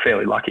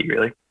fairly lucky,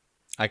 really.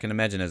 I can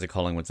imagine as a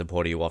Collingwood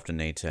supporter, you often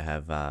need to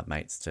have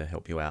mates to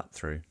help you out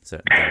through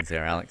certain things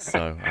there, Alex.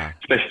 So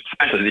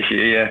especially this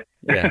year,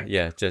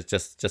 yeah.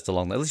 Just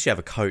along that. At least you have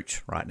a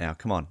coach right now.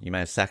 Come on, you may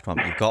have sacked one,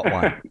 but you've got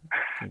one.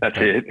 That's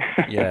it.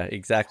 Yeah,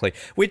 exactly.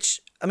 Which,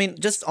 I mean,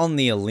 just on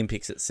the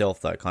Olympics itself,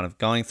 though, kind of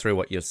going through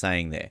what you're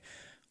saying there,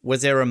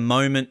 was there a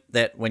moment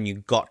that when you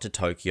got to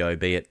Tokyo,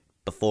 be it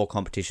before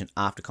competition,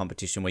 after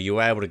competition, where you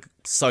were able to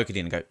soak it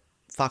in and go,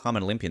 fuck, I'm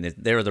an Olympian.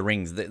 There are the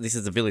rings. This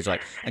is the village,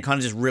 and kind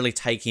of just really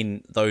take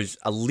in those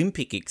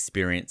Olympic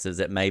experiences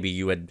that maybe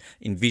you had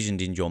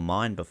envisioned in your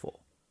mind before?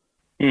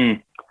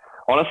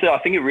 Honestly, I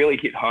think it really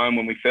hit home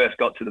when we first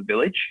got to the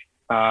village.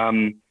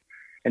 And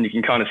you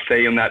can kind of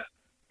see on that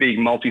big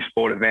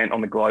multi-sport event on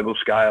the global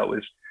scale, it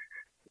was,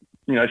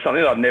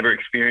 something that I've never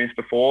experienced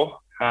before.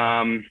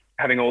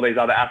 Having all these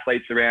other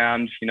athletes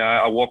around,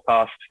 I walked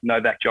past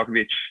Novak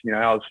Djokovic,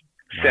 I was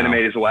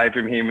centimeters away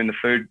from him in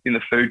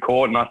the food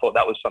court, and I thought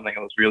that was something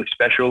that was really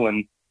special,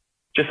 and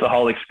just the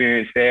whole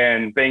experience there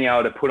and being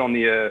able to put on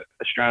the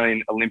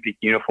Australian Olympic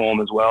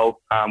uniform as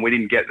well. We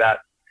didn't get that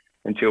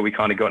until we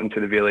kind of got into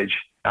the village,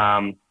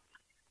 and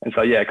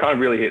so it kind of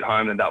really hit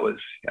home that was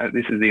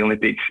this is the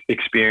Olympic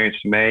experience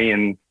for me,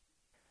 and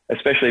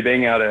especially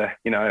being able to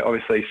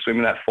obviously swim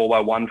in that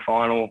 4x1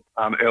 final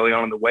early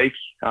on in the week.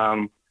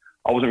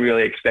 I wasn't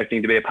really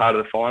expecting to be a part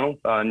of the final.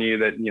 I knew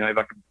that if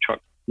I could try,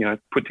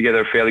 put together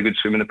a fairly good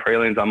swim in the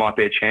prelims, I might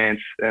be a chance.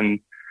 And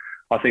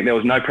I think there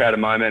was no prouder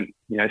moment,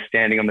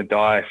 standing on the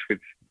dais with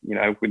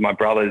my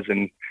brothers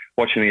and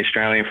watching the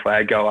Australian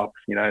flag go up.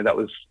 That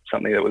was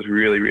something that was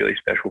really, really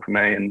special for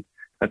me. And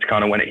that's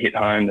kind of when it hit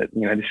home that,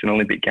 this is an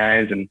Olympic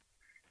Games, and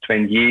it's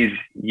been years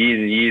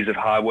and years of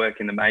hard work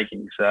in the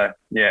making. So,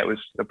 it was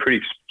a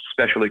pretty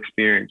special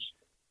experience.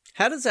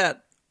 How does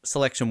that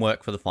selection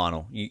work for the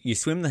final? You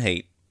swim the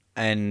heat.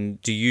 And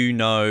do you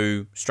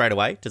know straight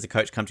away? Does the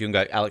coach come to you and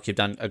go, Alex, you've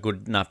done a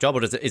good enough job?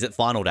 Or is it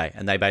final day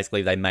and they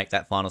make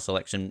that final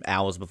selection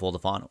hours before the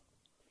final?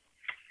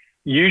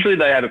 Usually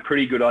they have a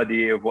pretty good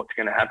idea of what's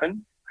going to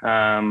happen.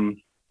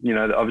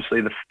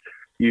 Obviously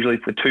usually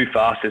the two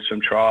fastest from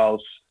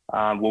trials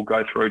will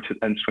go through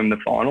and swim the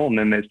final, and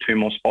then there's two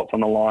more spots on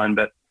the line.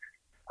 But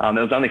there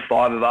was only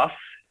 5 of us.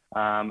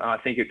 And I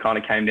think it kind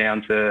of came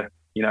down to,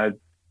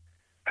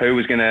 who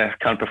was going to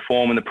kind of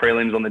perform in the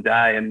prelims on the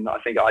day. And I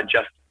think I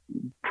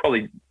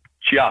probably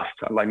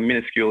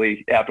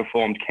minusculely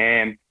outperformed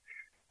Cam.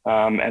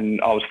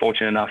 And I was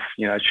fortunate enough,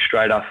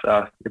 straight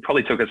after, it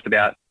probably took us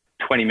about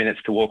 20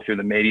 minutes to walk through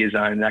the media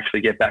zone and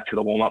actually get back to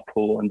the warm-up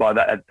pool. And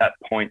at that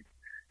point,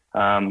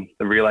 the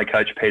relay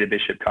coach, Peter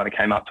Bishop, kind of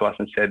came up to us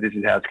and said, this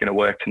is how it's going to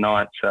work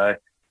tonight. So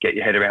get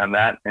your head around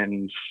that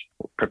and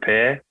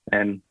prepare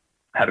and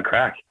have a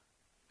crack.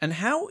 And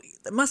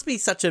it must be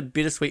such a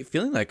bittersweet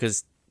feeling, though,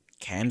 because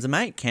Cam's a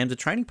mate, Cam's a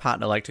training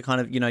partner, to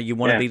kind of, you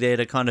want to be there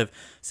to kind of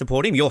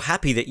support him. You're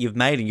happy that you've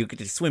made and you get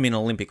to swim in an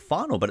Olympic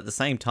final, but at the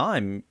same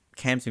time,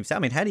 Cam's himself.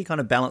 I mean, how do you kind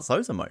of balance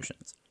those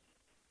emotions?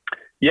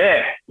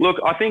 Yeah, look,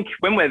 I think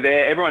when we're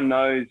there, everyone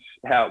knows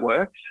how it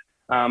works.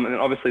 And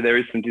obviously there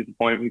is some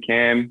disappointment with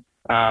Cam,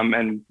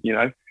 and,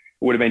 it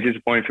would have been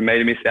disappointing for me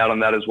to miss out on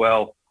that as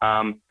well.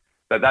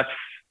 But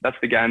that's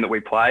the game that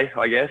we play,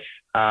 I guess.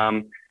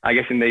 I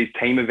guess in these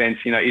team events,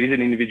 it is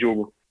an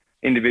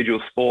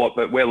individual sport,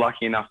 but we're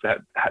lucky enough to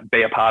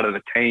be a part of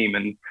the team.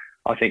 And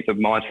I think the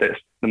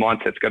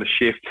mindset's got to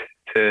shift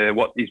to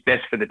what is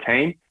best for the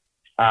team,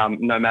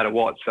 no matter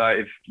what. So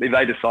if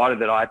they decided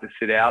that I had to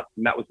sit out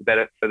and that was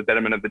for the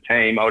betterment of the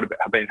team, I would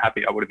have been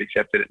happy. I would have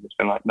accepted it and just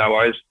been like, no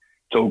worries,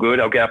 it's all good.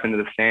 I'll get up into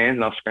the stands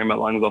and I'll scream my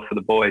lungs off for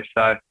the boys.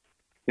 So,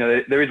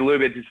 there is a little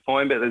bit of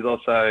disappointment, but there's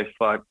also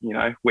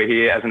we're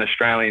here as an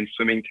Australian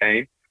swimming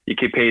team. You're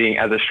competing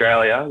as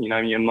Australia,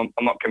 I'm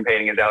not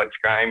competing as Alex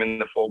Graham in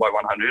the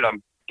 4x100.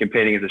 I'm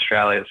competing as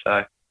Australia.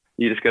 So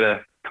you just got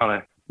to kind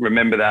of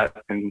remember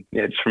that and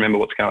just remember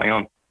what's going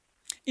on.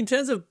 In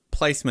terms of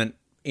placement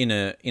in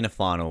a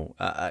final,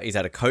 is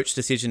that a coach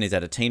decision? Is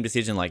that a team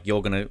decision? Like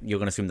you're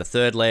gonna swim the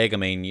third leg. I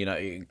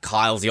mean,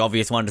 Kyle's the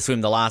obvious one to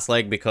swim the last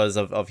leg because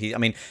of his. I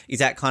mean, is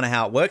that kind of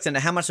how it works? And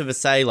how much of a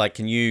say?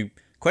 Can you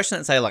question it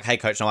and say hey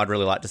coach, no, I'd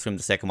really like to swim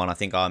the second one. I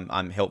think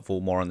I'm helpful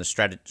more on the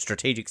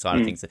strategic side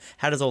of things.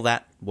 How does all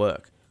that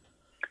work?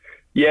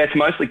 Yeah, it's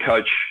mostly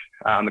coach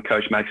The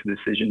coach makes the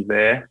decisions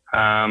there.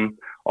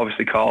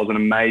 Obviously, Kyle's an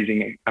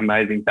amazing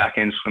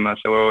back-end swimmer,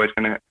 so we're always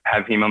going to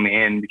have him on the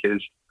end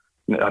because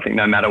I think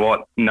no matter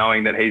what,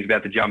 knowing that he's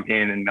about to jump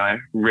in and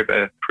rip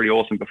a pretty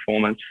awesome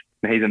performance,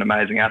 he's an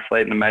amazing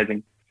athlete and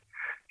he's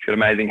got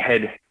amazing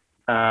head,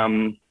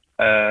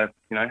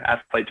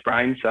 athlete's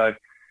brain. So,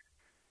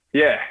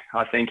 yeah,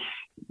 I think,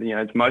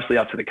 it's mostly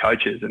up to the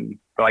coaches.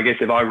 But I guess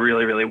if I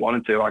really, really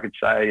wanted to, I could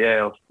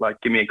say,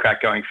 give me a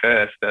crack going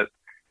first. But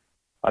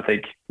I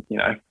think,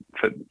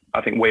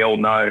 I think we all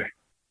know,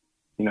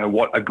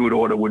 what a good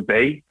order would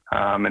be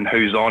and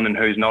who's on and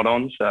who's not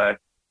on. So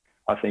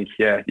I think,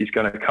 he's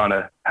going to kind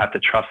of have to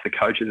trust the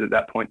coaches at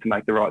that point to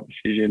make the right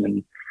decision.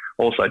 And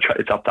also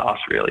it's up to us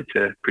really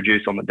to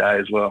produce on the day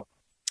as well.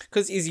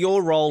 Because is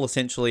your role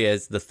essentially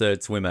as the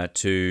third swimmer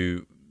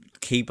to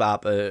keep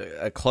up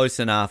a close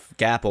enough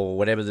gap or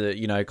whatever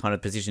the, kind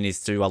of position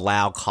is to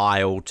allow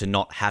Kyle to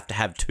not have to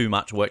have too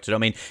much work to do? I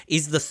mean,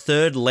 is the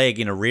third leg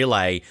in a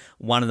relay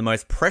one of the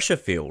most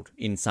pressure-filled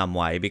in some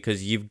way?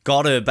 Because you've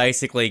got to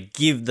basically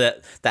give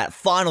that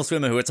final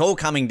swimmer who it's all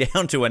coming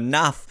down to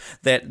enough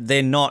that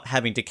they're not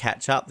having to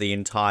catch up the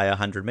entire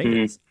 100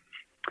 metres.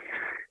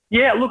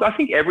 Yeah, look, I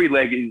think every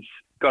leg has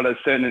got a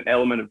certain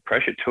element of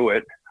pressure to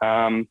it.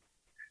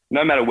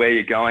 No matter where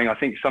you're going, I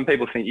think some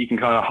people think you can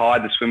kind of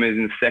hide the swimmers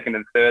in the second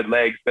and third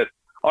legs, but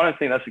I don't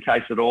think that's the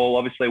case at all.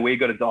 Obviously, we've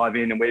got to dive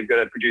in and we've got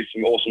to produce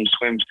some awesome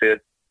swims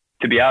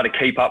to be able to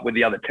keep up with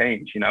the other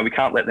teams. We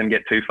can't let them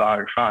get too far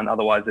in front.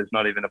 Otherwise, there's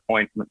not even a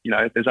point.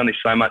 There's only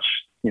so much,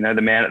 the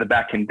man at the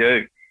back can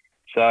do.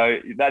 So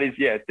that is,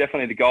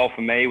 definitely the goal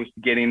for me was to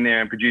get in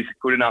there and produce a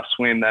good enough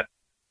swim that,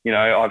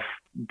 I've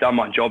done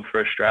my job for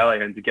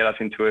Australia and to get us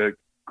into a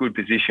good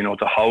position or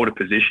to hold a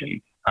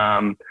position.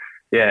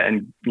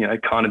 And,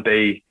 kind of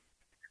be,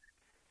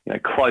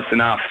 close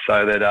enough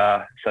so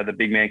that so the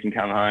big man can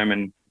come home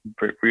and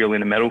reel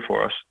in a medal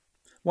for us.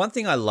 One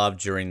thing I loved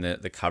during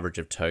the coverage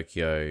of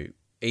Tokyo,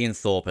 Ian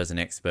Thorpe as an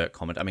expert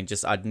comment, I mean,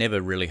 I'd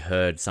never really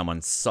heard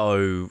someone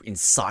so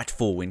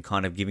insightful in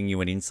kind of giving you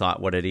an insight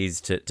what it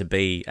is to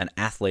be an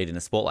athlete in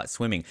a sport like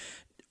swimming.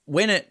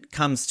 When it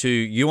comes to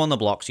you on the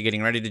blocks, you're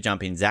getting ready to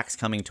jump in, Zach's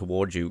coming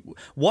towards you.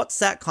 What's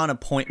that kind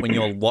of point when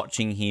you're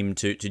watching him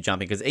to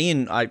jump in? Because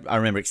Ian, I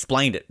remember,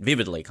 explained it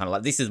vividly, kind of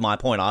like, this is my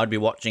point. I would be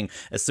watching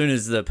as soon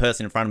as the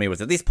person in front of me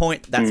was at this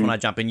point, that's when I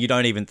jump in. You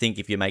don't even think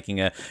if you're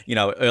making a,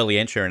 early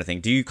entry or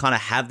anything. Do you kind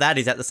of have that?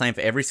 Is that the same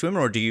for every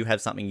swimmer or do you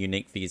have something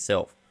unique for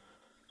yourself?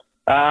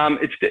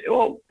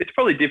 It's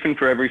probably different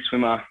for every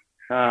swimmer.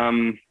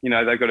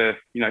 They've got to,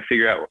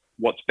 figure out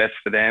what's best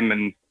for them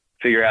and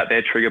figure out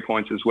their trigger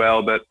points as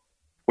well. But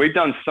we've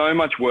done so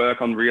much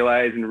work on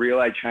relays and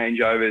relay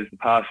changeovers the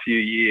past few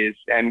years,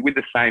 and with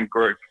the same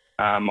group.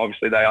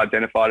 Obviously, they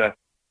identified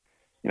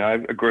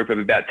a group of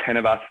about 10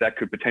 of us that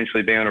could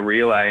potentially be on a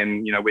relay,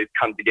 and we've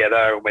come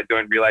together and we're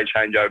doing relay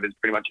changeovers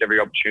pretty much every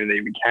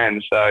opportunity we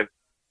can. So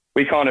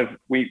we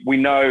we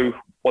know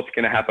what's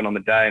going to happen on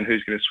the day and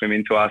who's going to swim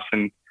into us,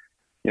 and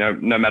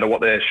no matter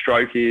what their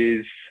stroke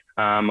is,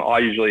 I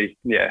usually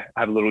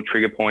have a little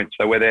trigger point.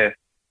 So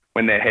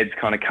when their head's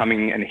kind of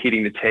coming and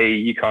hitting the tee,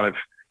 you kind of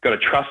got to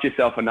trust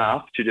yourself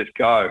enough to just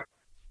go.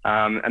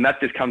 And that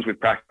just comes with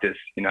practice.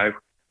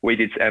 We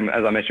did, and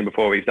as I mentioned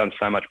before, we've done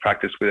so much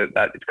practice with it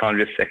that it's kind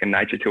of just second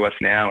nature to us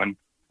now. And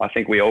I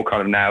think we all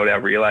kind of nailed our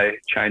relay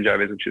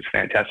changeovers, which is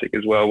fantastic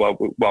as well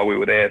while we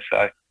were there.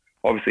 So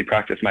obviously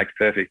practice makes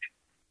perfect.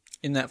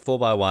 In that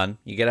 4x1,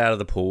 you get out of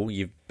the pool,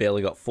 you've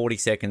barely got 40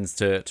 seconds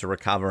to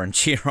recover and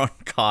cheer on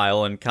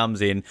Kyle, and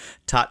comes in,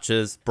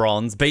 touches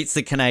bronze, beats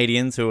the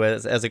Canadians, who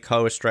as a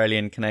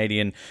co-Australian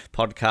Canadian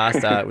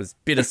podcast, it was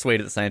bittersweet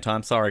at the same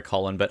time. Sorry,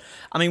 Colin. But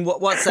I mean,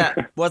 what's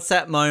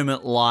that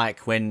moment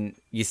like when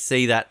you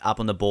see that up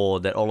on the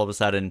board, that all of a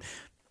sudden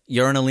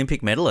you're an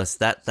Olympic medalist?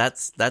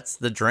 That's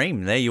the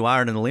dream. There you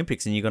are at an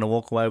Olympics, and you're going to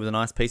walk away with a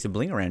nice piece of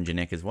bling around your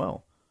neck as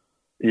well.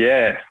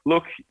 Yeah,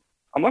 look,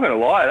 I'm not going to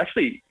lie.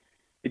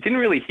 It didn't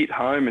really hit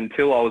home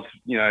until I was,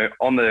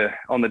 on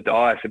the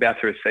dais about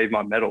to receive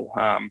my medal.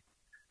 I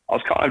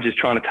was kind of just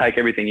trying to take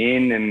everything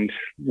in, and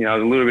a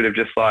little bit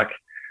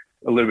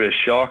of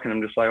shock, and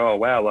I'm just like, oh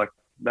wow, like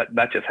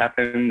that just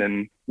happened,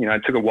 and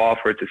it took a while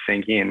for it to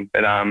sink in.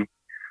 But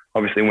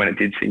obviously, when it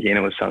did sink in, it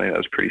was something that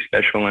was pretty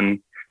special, and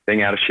being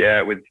able to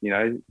share it with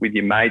with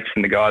your mates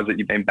and the guys that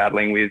you've been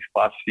battling with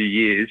the last few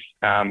years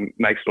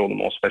makes it all the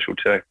more special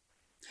too.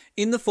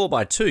 In the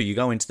 4x2, you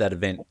go into that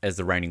event as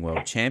the reigning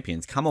world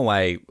champions, come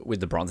away with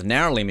the bronze, and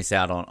narrowly miss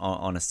out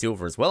on a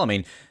silver as well. I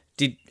mean,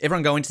 did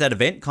everyone go into that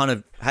event kind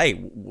of, hey,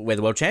 we're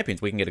the world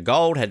champions, we can get a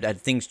gold? Had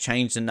things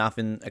changed enough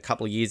in a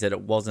couple of years that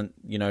it wasn't,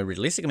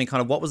 realistic? I mean,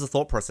 kind of what was the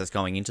thought process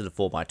going into the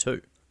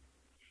 4x2?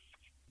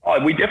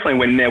 Oh, we definitely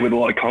went in there with a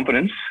lot of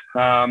confidence.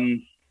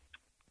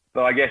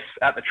 But I guess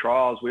at the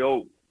trials, we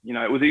all,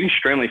 it was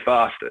extremely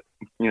fast,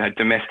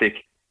 domestic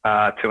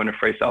 200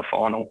 freestyle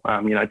final.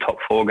 Top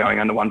four going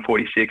under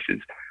 146 is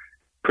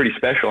pretty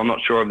special. I'm not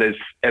sure if there's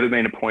ever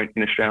been a point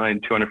in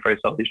Australian 200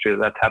 freestyle history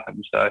that's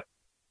happened. So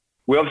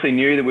we obviously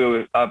knew that we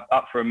were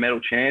up for a medal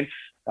chance.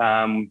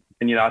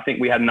 I think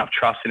we had enough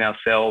trust in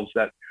ourselves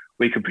that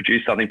we could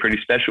produce something pretty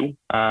special.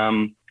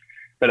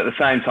 But at the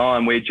same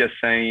time, we'd just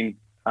seen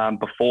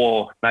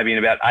before, maybe in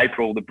about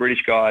April, the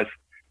British guys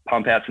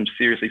pump out some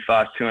seriously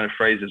fast 200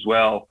 frees as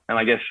well. And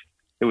I guess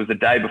it was the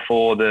day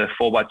before the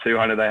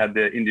 4x200, they had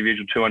the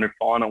individual 200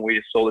 final. We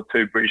just saw the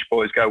two British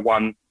boys go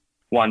 1-2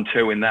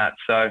 in that.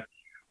 So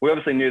we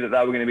obviously knew that they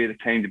were going to be the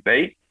team to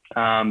beat.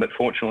 But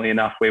fortunately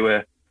enough, we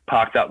were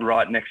parked up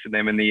right next to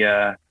them in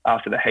the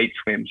after the heat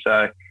swim.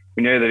 So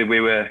we knew that if we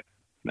were,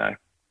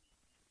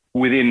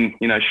 within,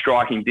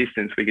 striking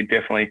distance, we could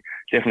definitely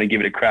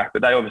give it a crack.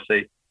 But they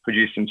obviously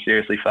produced some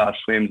seriously fast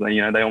swims.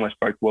 And, they almost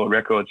broke world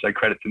records, so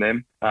credit to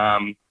them.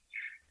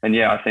 And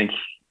yeah, I think,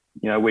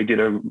 we did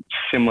a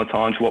similar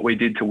time to what we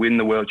did to win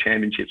the World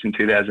Championships in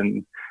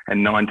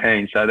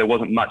 2019. So there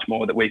wasn't much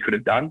more that we could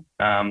have done.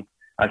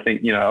 I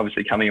think,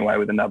 obviously coming away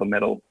with another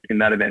medal in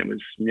that event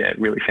was,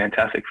 really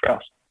fantastic for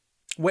us.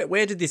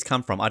 Where did this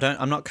come from?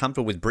 I'm not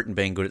comfortable with Britain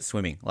being good at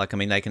swimming. Like, I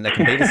mean, they can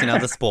beat us in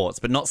other sports,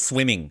 but not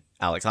swimming,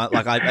 Alex.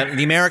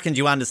 The Americans,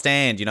 you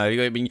understand, you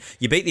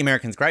beat the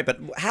Americans, great, but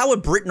how are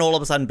Britain all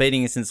of a sudden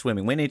beating us in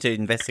swimming? We need to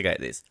investigate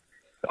this.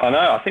 I know.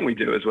 I think we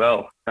do as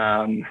well.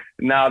 But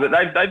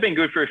they've been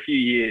good for a few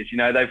years.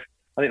 I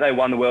think they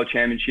won the World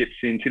Championships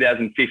in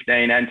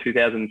 2015 and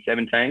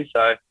 2017.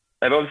 So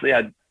they've obviously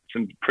had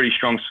some pretty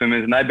strong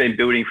swimmers, and they've been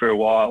building for a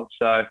while.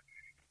 So,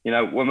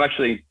 we're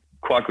actually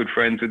quite good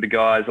friends with the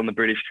guys on the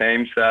British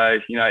team. So,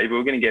 if we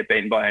were going to get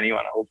beaten by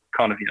anyone, I was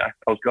kind of,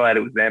 I was glad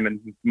it was them and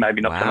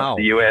maybe not so much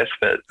the US.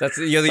 But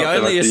you're the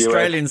only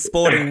Australian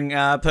sporting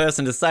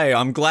person to say,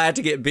 I'm glad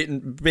to get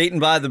beaten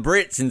by the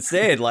Brits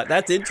instead. Like,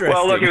 that's interesting.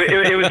 Well, look,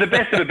 it was the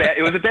best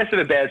of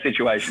a bad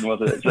situation,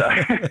 wasn't it? So.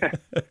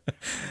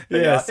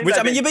 Yes,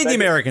 you beat the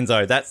Americans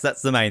though. That's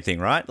the main thing,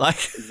 right? Like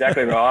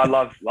exactly right.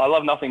 I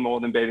love nothing more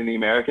than beating the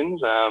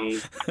Americans. I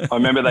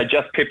remember they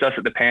just pipped us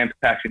at the Pan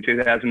Pacs in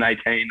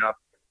 2018.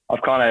 I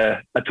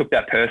took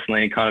that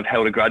personally and kind of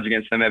held a grudge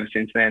against them ever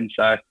since then.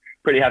 So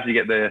pretty happy to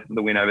get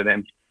the win over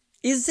them.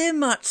 Is there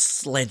much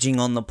sledging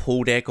on the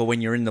pool deck or when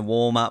you're in the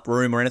warm-up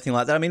room or anything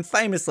like that? I mean,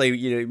 famously,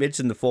 you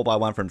mentioned the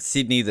 4x1 from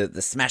Sydney,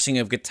 the smashing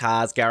of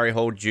guitars, Gary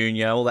Hall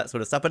Jr., all that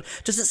sort of stuff. But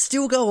does it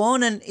still go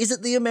on? And is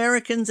it the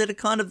Americans that are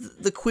kind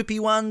of the quippy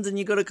ones and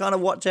you got to kind of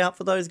watch out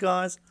for those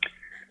guys?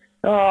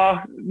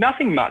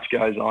 Nothing much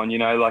goes on,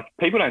 like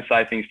people don't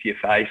say things to your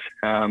face.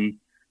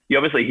 You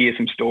obviously hear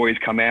some stories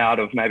come out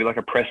of maybe like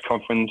a press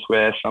conference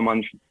where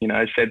someone's,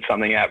 said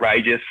something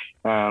outrageous.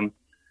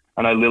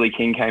 I know Lily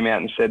King came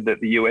out and said that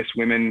the US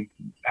women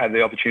have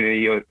the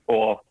opportunity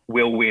or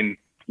will win,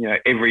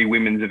 every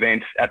women's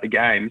event at the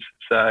games.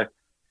 So,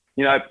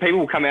 people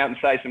will come out and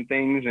say some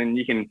things and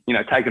you can,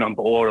 take it on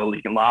board or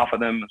you can laugh at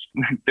them,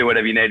 do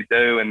whatever you need to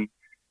do.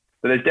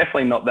 But there's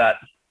definitely not that,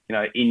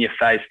 in your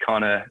face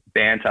kind of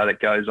banter that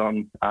goes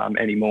on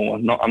anymore.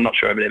 I'm not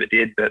sure if it ever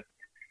did, but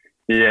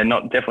yeah,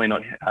 definitely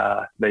not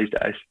these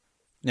days.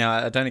 Now,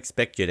 I don't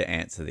expect you to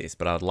answer this,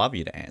 but I'd love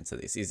you to answer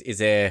this. Is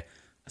there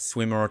a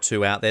swimmer or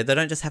two out there? They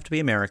don't just have to be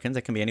Americans.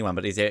 It can be anyone.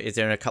 But is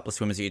there a couple of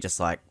swimmers that you're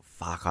just like,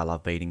 fuck, I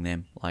love beating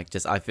them? Like,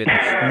 just I feel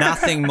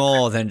nothing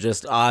more than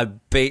just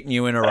I've beaten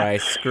you in a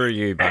race. Screw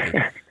you, buddy.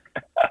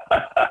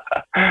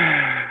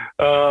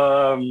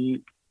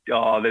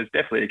 There's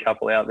definitely a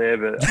couple out there,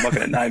 but I'm not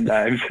going to name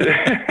names.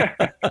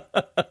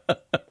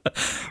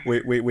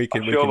 We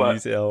can use our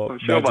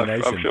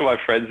imagination. I'm sure my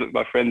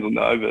friends will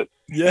know, but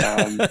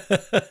yeah.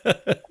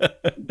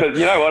 But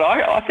you know what?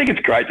 I think it's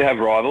great to have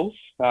rivals.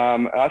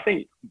 I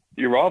think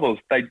your rivals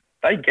they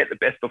get the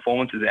best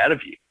performances out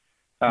of you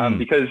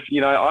because I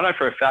know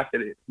for a fact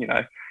that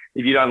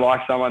if you don't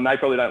like someone, they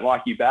probably don't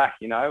like you back.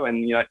 And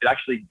it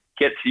actually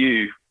gets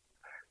you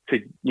to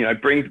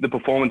bring the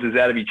performances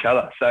out of each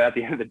other. So at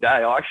the end of the day,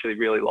 I actually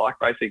really like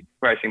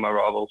racing my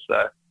rivals.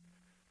 So.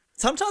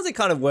 Sometimes it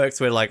kind of works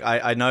where, like,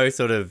 I know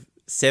sort of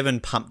Seven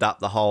pumped up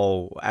the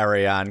whole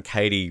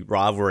Ariarne-Katie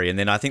rivalry, and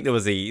then I think there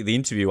was the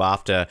interview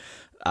after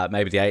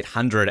maybe the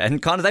 800,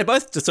 and kind of they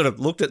both just sort of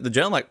looked at the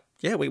journal like,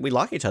 yeah, we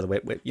like each other. We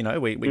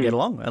get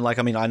along. And, like,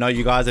 I mean, I know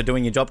you guys are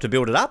doing your job to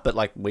build it up, but,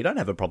 like, we don't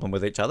have a problem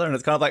with each other. And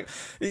it's kind of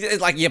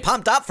like, you're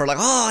pumped up for, like,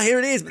 oh, here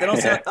it is. But then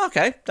also, like,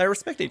 okay, they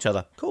respect each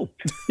other. Cool.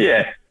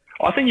 Yeah.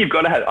 I think you've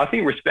got to I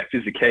think respect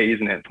is the key,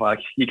 isn't it? Like,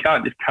 you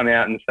can't just come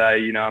out and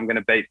say, I'm going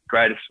to beat the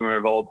greatest swimmer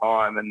of all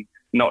time and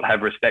not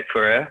have respect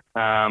for her.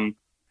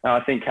 I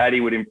think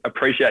Katie would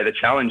appreciate the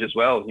challenge as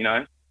well.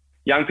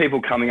 Young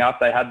people coming up,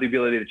 they have the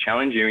ability to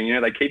challenge you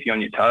and, they keep you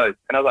on your toes.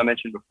 And as I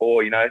mentioned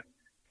before,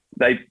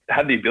 they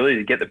have the ability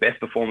to get the best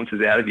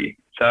performances out of you.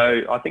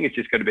 So I think it's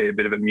just got to be a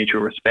bit of a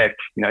mutual respect.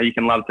 You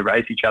can love to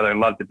race each other and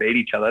love to beat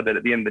each other, but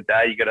at the end of the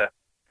day, you got to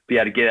be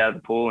able to get out of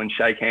the pool and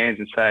shake hands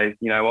and say,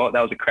 you know what,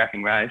 that was a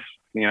cracking race,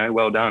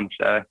 well done.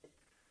 So,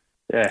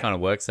 yeah. It kind of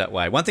works that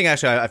way. One thing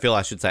actually I feel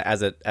I should say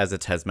as a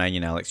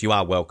Tasmanian, Alex, you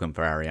are welcome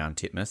for Ariarne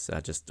Titmus.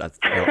 I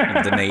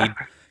felt the need.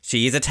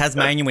 She is a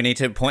Tasmanian. We need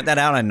to point that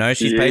out. I know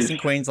she's based in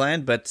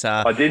Queensland, but...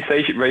 I did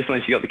see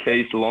recently she got the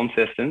keys to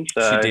Launceston,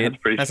 so she did.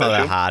 that's pretty that's special.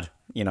 Not that hard.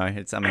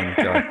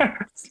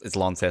 It's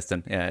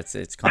Launceston. Yeah,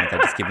 it's kind of, they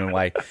just give them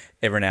away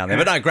every now and then.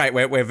 But no, great.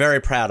 We're very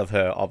proud of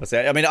her, obviously.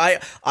 I mean,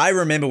 I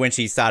remember when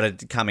she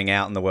started coming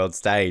out on the world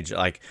stage,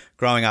 like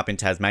growing up in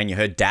Tasmania,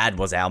 her dad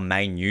was our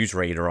main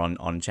newsreader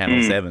on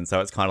Channel 7. So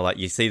it's kind of like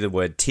you see the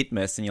word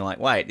Titmus and you're like,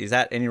 wait, is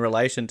that any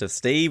relation to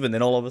Steve? And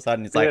then all of a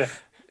sudden it's like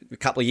a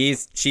couple of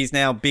years, she's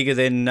now bigger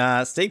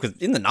than Steve. Because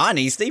in the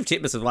 90s, Steve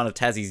Titmus was one of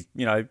Tassie's,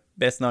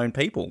 best known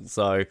people.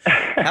 So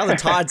how the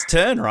tides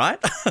turn, right?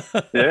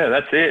 Yeah,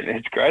 that's it.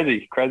 It's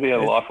crazy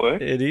how life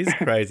works. It is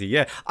crazy.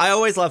 Yeah, I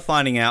always love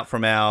finding out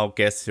from our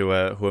guests who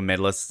are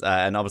medalists,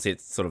 and obviously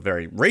it's sort of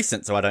very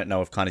recent, so I don't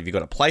know if kind of you've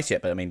got a place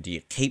yet. But I mean, do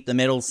you keep the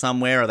medals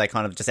somewhere? Or are they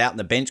kind of just out on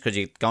the bench because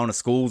you're going to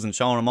schools and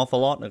showing them off a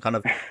lot? And kind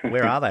of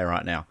where are they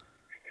right now?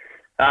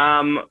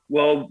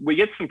 Well, we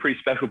get some pretty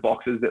special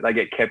boxes that they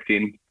get kept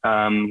in.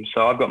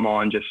 So I've got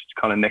mine just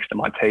kind of next to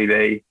my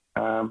TV.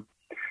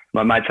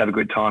 My mates have a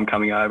good time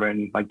coming over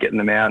and like getting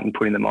them out and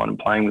putting them on and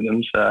playing with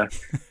them. So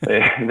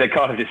they're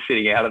kind of just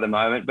sitting out at the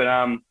moment. But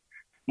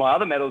my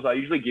other medals I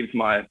usually give to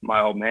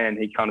my old man.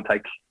 He kind of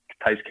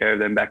takes care of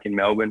them back in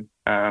Melbourne.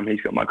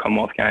 He's got my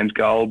Commonwealth Games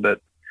gold. But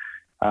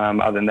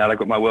other than that, I've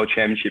got my World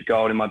Championship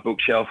gold in my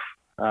bookshelf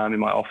in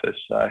my office.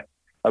 So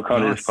I'll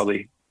kind of just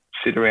probably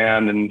sit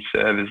around and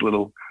serve as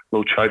little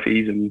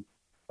trophies and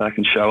I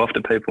can show off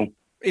to people.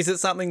 Is it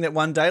something that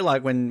one day,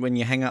 like when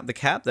you hang up the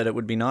cap, that it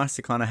would be nice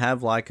to kind of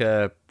have like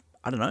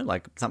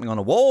like something on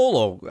a wall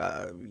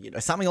or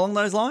something along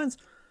those lines?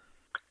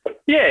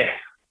 Yeah,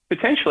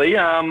 potentially.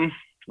 I've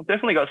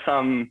definitely got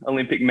some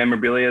Olympic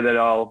memorabilia that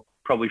I'll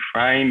probably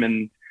frame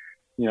and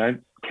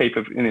keep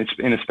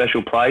in a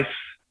special place.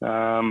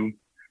 But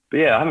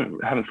yeah, I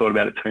haven't thought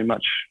about it too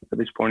much at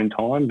this point in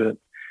time. But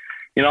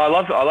I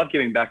love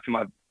giving back to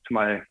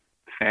my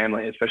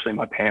family, especially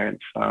my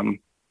parents.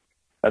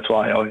 That's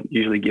why I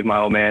usually give my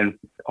old man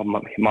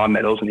my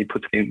medals and he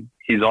puts it in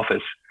his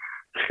office,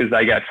 because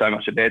they gave so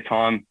much of their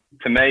time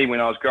to me when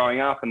I was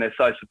growing up, and they're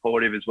so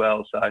supportive as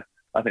well. So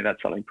I think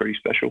that's something pretty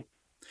special.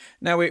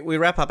 Now, we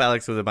wrap up,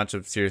 Alex, with a bunch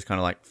of serious kind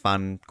of like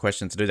fun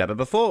questions to do that. But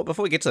before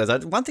we get to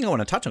those, one thing I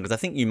want to touch on, because I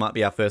think you might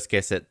be our first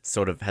guest that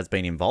sort of has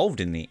been involved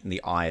in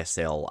the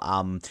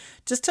ISL.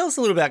 Just tell us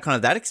a little about kind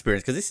of that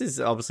experience, because this is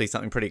obviously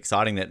something pretty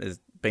exciting that has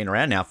been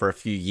around now for a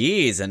few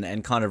years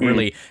and kind of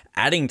really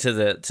adding to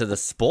the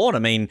sport. I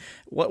mean,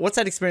 what's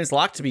that experience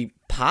like to be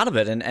part of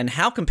it, and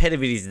how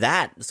competitive is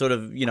that sort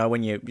of,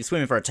 when you're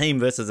swimming for a team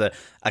versus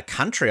a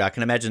country? I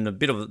can imagine a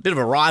bit of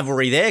a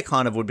rivalry there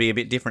kind of would be a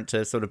bit different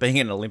to sort of being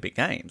in Olympic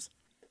Games.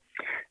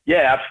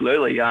 Yeah,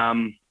 absolutely. So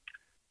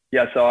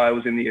I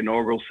was in the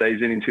inaugural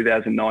season in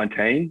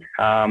 2019.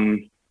 I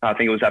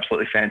think it was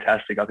absolutely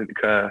fantastic. I think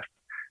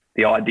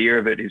the idea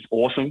of it is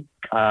awesome.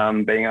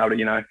 Being able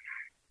to,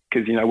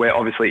 because, we're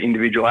obviously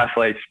individual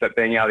athletes, but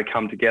being able to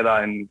come together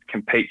and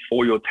compete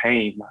for your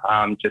team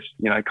just,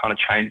 kind of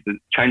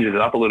changes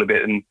it up a little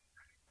bit and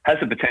has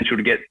the potential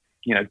to get,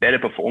 better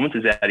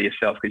performances out of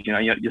yourself, because,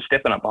 you're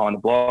stepping up behind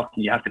the block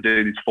and you have to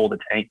do this for the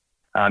team.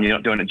 You're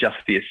not doing it just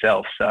for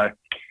yourself. So,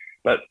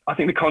 but I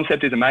think the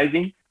concept is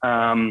amazing.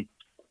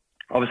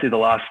 Obviously, the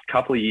last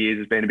couple of years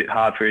has been a bit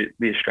hard for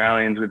the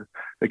Australians with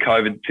the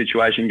COVID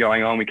situation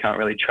going on. We can't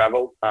really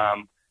travel.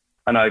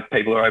 I know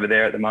people are over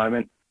there at the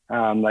moment.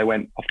 They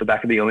went off the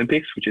back of the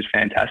Olympics, which is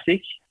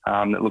fantastic.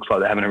 It looks like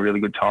they're having a really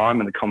good time,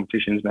 and the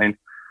competition's been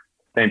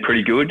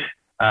pretty good.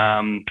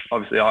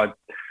 Obviously, I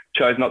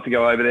chose not to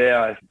go over there.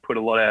 I put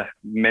a lot of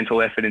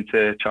mental effort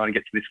into trying to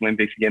get to this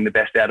Olympics and getting the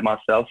best out of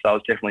myself, so I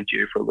was definitely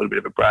due for a little bit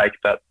of a break.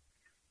 But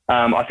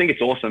I think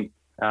it's awesome.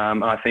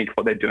 I think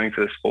what they're doing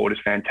for the sport is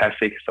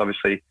fantastic. It's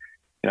obviously,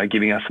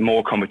 giving us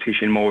more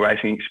competition, more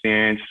racing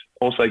experience,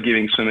 also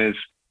giving swimmers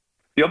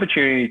the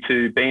opportunity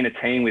to be in a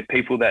team with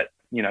people that,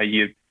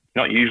 you're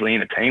not usually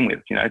in a team with.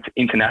 It's an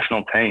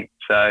international team.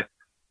 So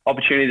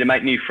opportunity to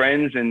make new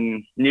friends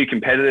and new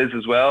competitors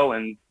as well.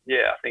 And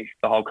yeah, I think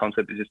the whole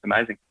concept is just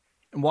amazing.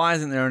 Why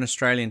isn't there an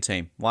Australian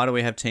team? Why do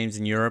we have teams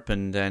in Europe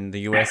and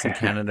the US and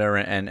Canada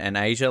and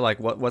Asia? Like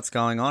what's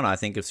going on? I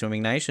think of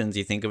Swimming Nations.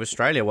 You think of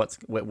Australia. Where's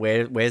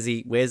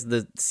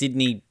the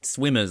Sydney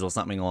Swimmers or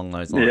something along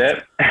those lines? Yeah,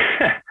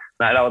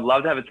 mate, I would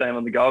love to have a team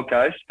on the Gold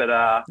Coast, but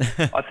I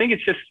think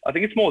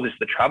it's more just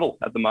the travel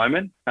at the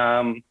moment.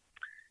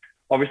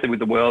 Obviously, with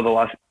the world,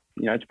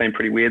 it's been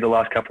pretty weird the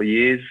last couple of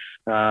years.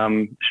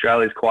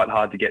 Australia's quite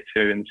hard to get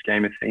to in the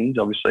scheme of things.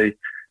 Obviously,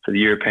 for the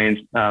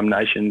European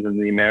nations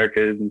and the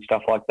Americas and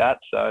stuff like that.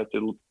 So it's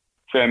a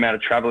fair amount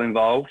of travel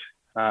involved.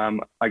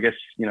 I guess,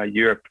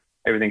 Europe,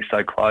 everything's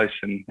so close,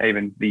 and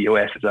even the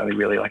US is only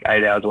really like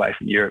 8 hours away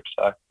from Europe.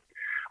 So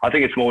I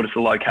think it's more just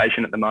the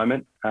location at the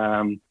moment.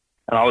 And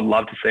I would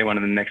love to see one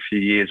in the next few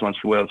years once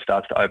the world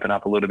starts to open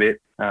up a little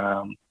bit.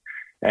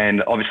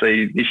 And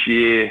obviously this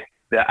year,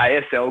 the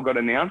ASL got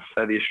announced,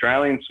 so the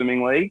Australian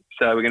Swimming League.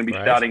 So we're going to be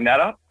starting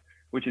that up,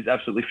 which is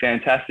absolutely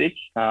fantastic.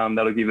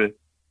 That'll give a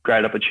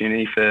great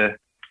opportunity for,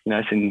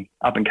 some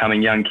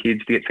up-and-coming young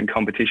kids to get some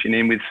competition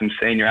in with some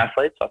senior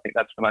athletes. I think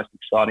that's the most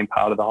exciting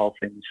part of the whole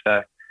thing.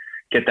 So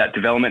get that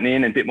development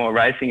in, a bit more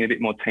racing, and a bit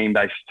more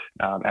team-based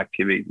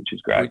activity, which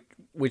is great.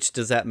 which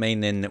does that mean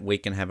then that we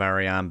can have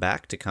Ariane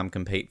back to come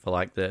compete for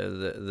like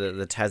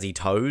the Tassie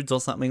Toads or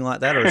something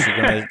like that, or is she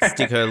going to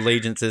stick her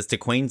allegiances to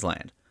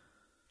Queensland?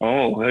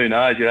 Oh, who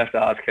knows? You'd have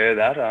to ask her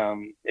that.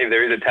 If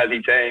there is a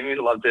Tassie team, we'd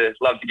love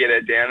to get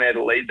her down there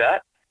to lead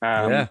that.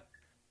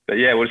 But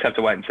yeah, we'll just have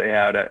to wait and see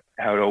how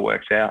it all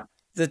works out.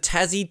 The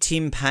Tassie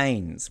Tim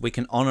Paynes. We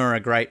can honour a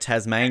great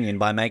Tasmanian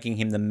by making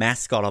him the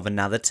mascot of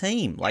another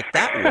team. Like,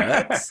 that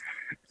works.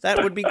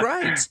 That would be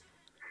great.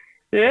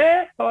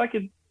 Yeah, I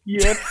could.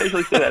 Yeah,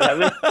 potentially see that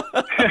happening.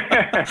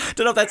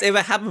 Don't know if that's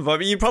ever happened before. I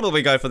mean, you'd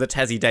probably go for the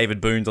Tassie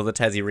David Boons or the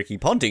Tassie Ricky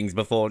Pontings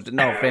before.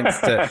 No offence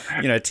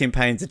to Tim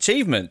Payne's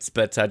achievements,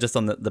 but just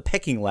on the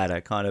pecking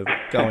ladder, kind of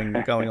going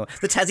on.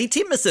 The Tassie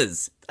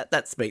Timmuses.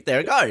 That's me. There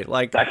we go.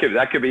 Like that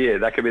could be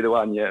it. That could be the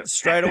one. Yeah.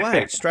 Straight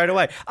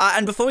away.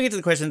 And before we get to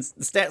the questions,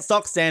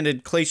 stock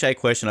standard cliche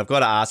question. I've got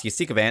to ask. You're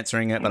sick of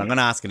answering it, but I'm going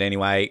to ask it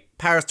anyway.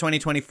 Paris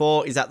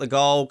 2024, is that the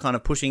goal? Kind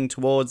of pushing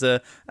towards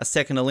a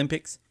second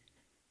Olympics?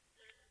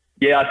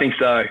 Yeah, I think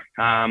so.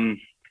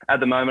 At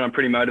the moment, I'm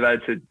pretty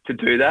motivated to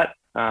do that.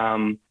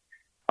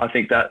 I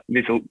think that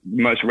this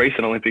most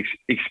recent Olympics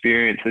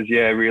experience has,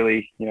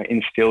 really,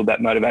 instilled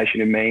that motivation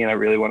in me, and I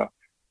really want to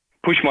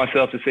push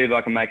myself to see if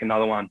I can make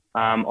another one.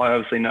 I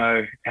obviously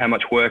know how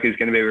much work is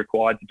going to be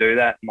required to do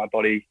that. My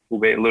body will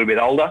be a little bit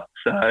older,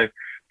 so I'm going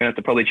to have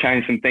to probably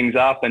change some things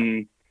up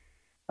and,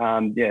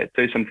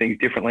 do some things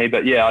differently.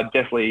 But yeah, I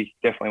definitely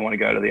want to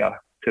go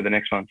to the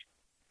next ones.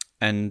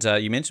 And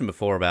you mentioned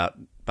before about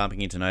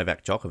bumping into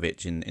Novak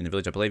Djokovic in the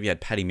village. I believe you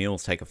had Paddy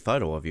Mills take a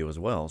photo of you as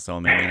well. So, I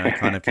mean,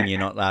 kind of, can you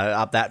not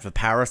up that for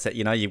Paris? That,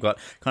 you've got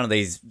kind of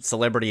these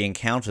celebrity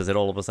encounters that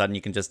all of a sudden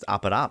you can just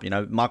up it up.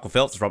 Michael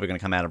Phelps is probably going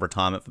to come out of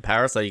retirement for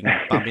Paris, so you can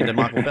bump into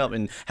Michael Phelps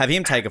and have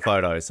him take a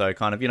photo. So,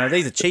 kind of,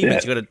 these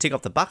achievements you've got to tick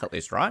off the bucket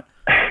list, right?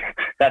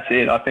 That's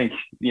it. I think,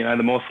 the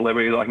more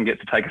celebrities I can get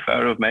to take a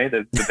photo of me,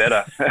 the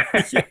better.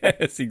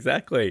 Yes,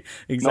 exactly.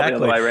 Not the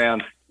other way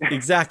around.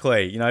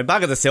 Exactly.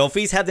 Bugger the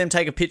selfies. Have them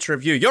take a picture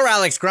of you. You're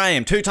Alex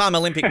Graham, 2-time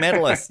Olympic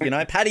medalist.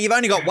 Paddy, you've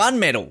only got one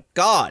medal.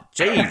 God,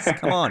 geez,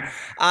 come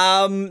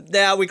on.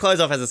 Now, we close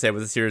off, as I said,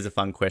 with a series of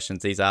fun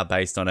questions. These are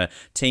based on a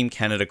Team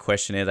Canada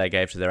questionnaire they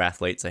gave to their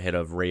athletes ahead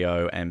of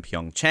Rio and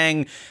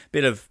Pyeongchang.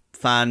 Bit of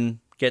fun.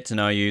 Get to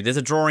know you. There's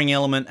a drawing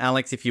element,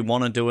 Alex. If you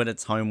want to do it,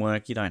 it's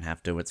homework. You don't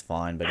have to. It's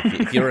fine. But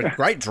if you're a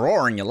great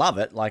drawer and you love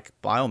it,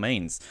 by all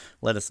means,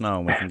 let us know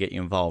and we can get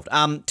you involved.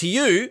 To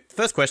you,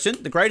 first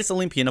question, the greatest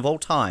Olympian of all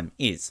time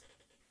is?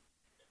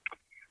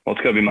 Well,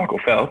 it's got to be Michael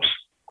Phelps.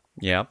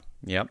 Yep.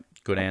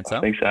 Good answer. I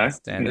think so.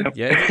 Standard.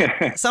 Yep.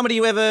 Yeah. Somebody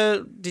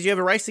did you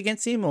ever race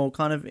against him or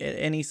kind of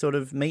any sort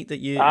of meet that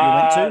you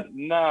went to?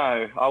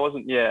 No, I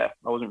wasn't. Yeah,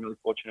 I wasn't really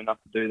fortunate enough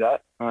to do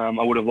that. I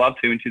would have loved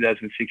to in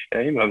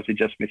 2016, but obviously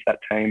just missed that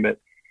team. But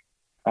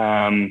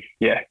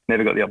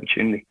never got the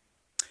opportunity.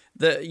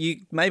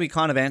 You maybe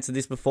kind of answered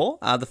this before.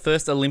 The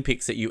first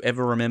Olympics that you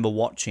ever remember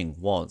watching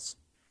was?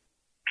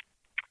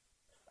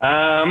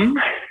 It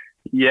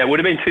would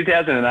have been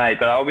 2008,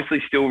 but I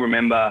obviously still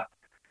remember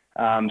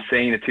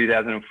seeing the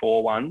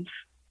 2004 ones.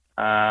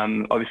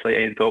 Obviously,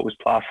 Ian Thorpe was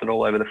plastered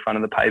all over the front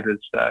of the papers,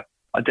 so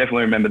I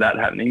definitely remember that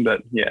happening.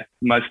 But yeah,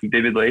 most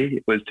vividly,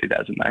 it was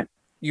 2008.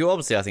 You were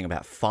obviously, I think,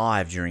 about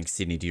 5 during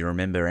Sydney. Do you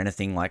remember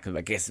anything like,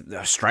 I guess,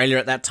 Australia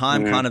at that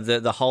time? Kind of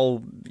the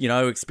whole,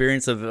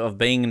 experience of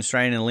being an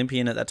Australian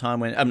Olympian at that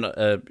time when,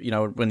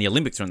 when the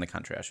Olympics were in the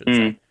country, I should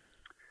say.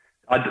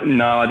 I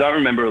don't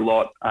remember a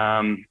lot,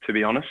 to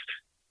be honest.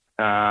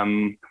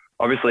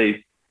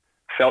 Obviously,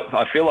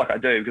 I feel like I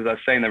do because I've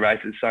seen the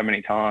races so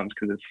many times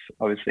because it's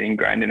obviously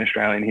ingrained in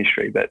Australian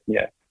history. But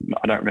yeah,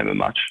 I don't remember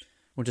much.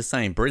 Well, just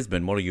saying,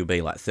 Brisbane, what will you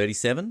be, like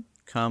 37?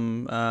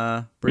 Come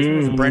Brisbane?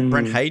 Was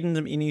Brent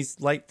Hayden in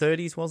his late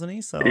 30s, wasn't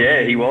he? So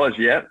yeah, he was.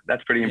 Yeah,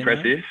 that's pretty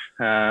impressive.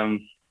 I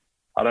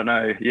don't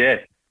know. Yeah.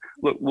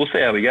 Look, we'll see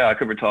how we go. I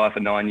could retire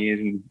for 9 years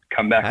and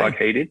come back like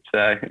he did.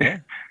 So yeah.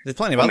 There's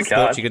plenty of other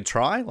sports you could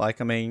try.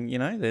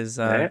 There's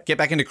get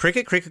back into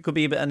cricket. Cricket could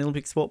be an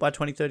Olympic sport by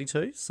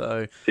 2032.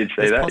 So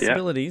there's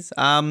possibilities.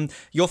 Yeah.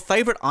 Your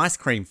favourite ice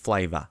cream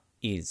flavour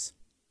is?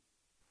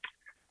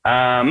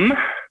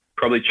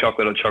 Probably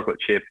chocolate or chocolate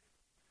chip.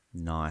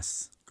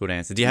 Nice. Good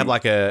answer. Do you have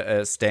like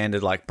a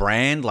standard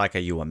brand? Like, are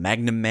you a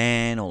Magnum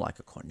man or like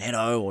a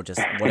Cornetto or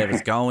just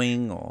whatever's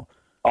going or?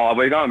 Oh,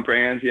 we're going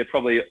brands. Yeah,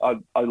 probably. I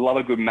love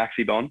a good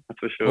Maxi Bon, that's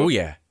for sure. Oh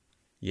yeah,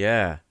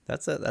 yeah.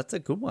 That's a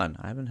good one.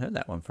 I haven't heard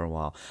that one for a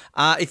while.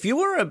 If you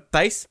were a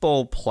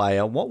baseball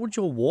player, what would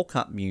your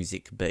walk-up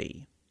music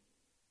be?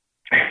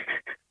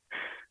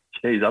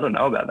 Jeez, I don't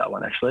know about that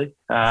one actually.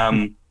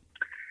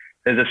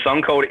 There's a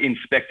song called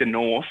Inspector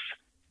Norse,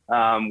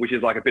 which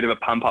is like a bit of a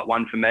pump-up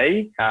one for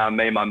me.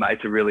 Me and my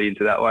mates are really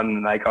into that one,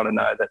 and they kind of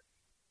know that.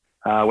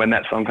 When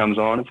that song comes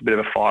on, it's a bit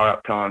of a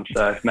fire-up time,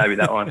 so maybe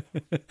that one.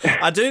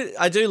 I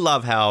do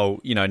love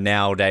how,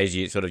 nowadays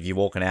you're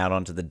walking out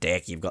onto the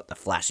deck, you've got the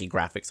flashy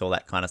graphics, all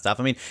that kind of stuff.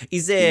 I mean,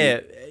 is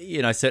there,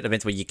 certain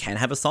events where you can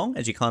have a song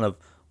as you kind of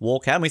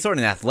walk out? I mean, we saw it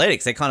in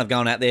athletics. They're kind of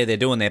going out there, they're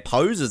doing their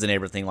poses and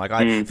everything. Like,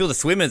 I feel the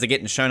swimmers are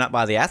getting shown up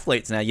by the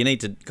athletes now. You need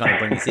to kind of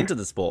bring this into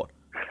the sport.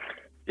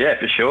 Yeah,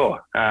 for sure.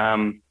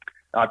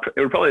 It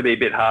would probably be a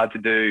bit hard to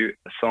do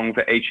a song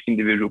for each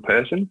individual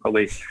person.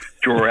 Probably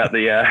draw out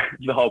the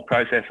whole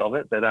process of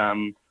it. But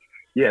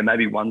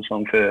maybe one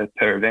song per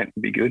event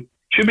would be good.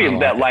 Should be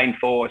about lane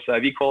 4. So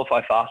if you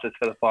qualify fastest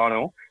for the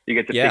final, you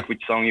get to pick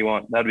which song you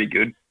want. That'd be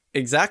good.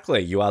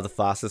 Exactly. You are the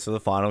fastest for the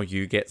final.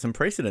 You get some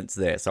precedence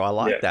there. So I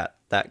like that.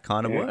 That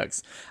kind of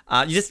works.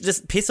 You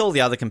just piss all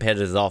the other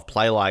competitors off.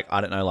 Play like, I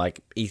don't know,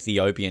 like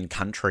Ethiopian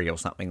country or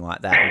something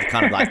like that. And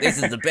kind of like,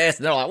 this is the best.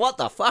 And they're like, what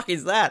the fuck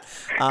is that?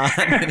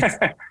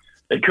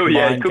 It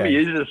could be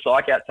used as a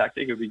psych out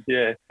tactic. It would be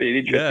an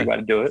interesting way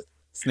to do it.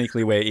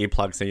 Sneakily wear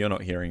earplugs so you're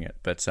not hearing it.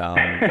 But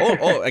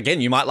or again,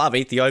 you might love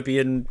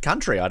Ethiopian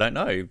country. I don't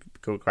know.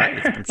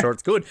 Great. I'm sure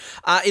it's good.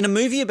 In a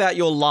movie about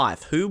your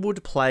life, who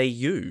would play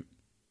you?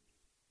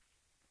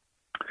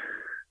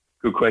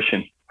 Good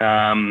question.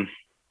 I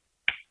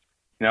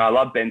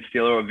love Ben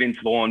Stiller or Vince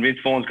Vaughn. Vince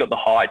Vaughn's got the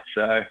height,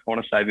 so I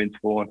want to say Vince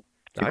Vaughn.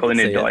 You probably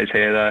need to dye his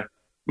hair, though.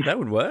 That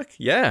would work.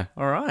 Yeah.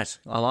 All right.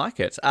 I like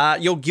it.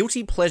 Your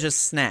guilty pleasure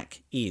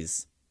snack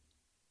is?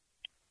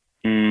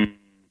 I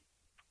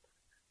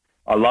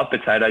love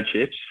potato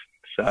chips,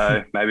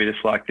 so maybe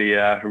just like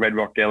the Red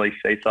Rock Deli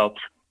sea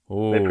salts.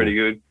 Ooh. They're pretty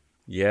good.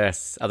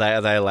 Yes. Are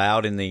they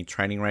allowed in the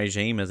training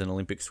regime as an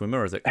Olympic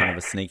swimmer, or is it kind of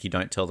a sneaky,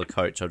 don't tell the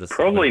coach, I'll just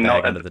probably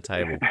not under the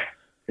table?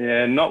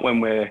 Yeah, not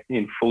when we're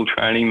in full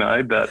training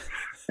mode, but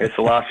it's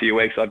the last few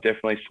weeks I've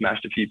definitely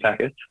smashed a few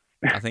packets.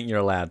 I think you're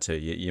allowed to.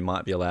 You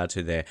might be allowed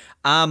to there.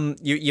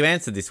 You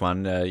answered this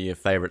one, your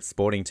favourite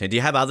sporting team. Do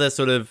you have other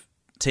sort of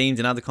teams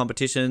in other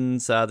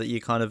competitions that you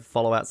kind of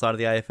follow outside of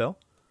the AFL?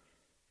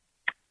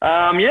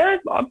 I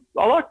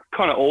like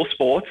kind of all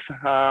sports.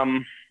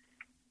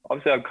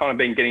 Obviously, I've kind of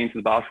been getting into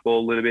the basketball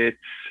a little bit.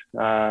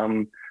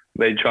 Been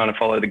trying to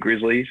follow the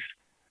Grizzlies.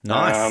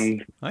 Nice.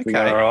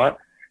 Okay. All right.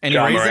 Any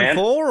reason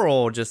for,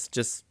 or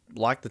just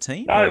like the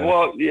team? I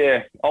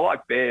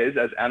like bears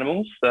as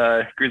animals.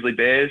 Grizzly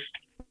bears.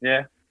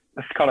 Yeah.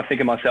 I kind of think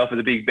of myself as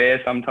a big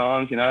bear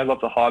sometimes,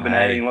 lots of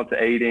hibernating, lots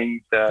of eating.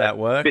 So that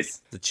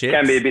works. The chips.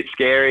 Can be a bit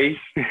scary.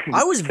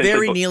 I was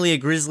very nearly a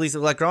Grizzlies.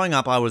 Like growing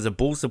up, I was a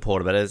Bull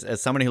supporter, but as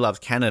someone who loves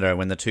Canada,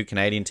 when the two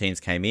Canadian teams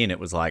came in, it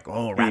was like,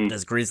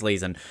 Raptors,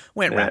 Grizzlies, and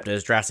went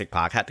Raptors, Jurassic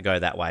Park, had to go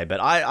that way.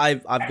 But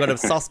I've got a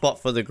soft spot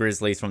for the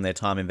Grizzlies from their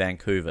time in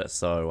Vancouver.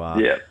 So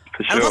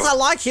for sure. And plus, I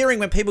like hearing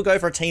when people go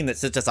for a team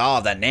that's just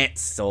the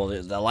Nets or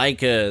the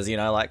Lakers,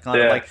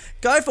 of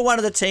go for one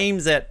of the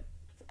teams that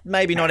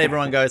maybe not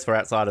everyone goes for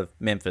outside of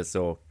Memphis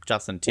or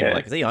Justin Timberlake,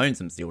 because he owns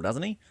them still,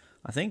 doesn't he?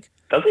 I think.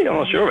 Does he? I'm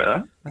not sure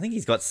about that. I think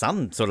he's got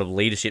some sort of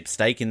leadership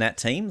stake in that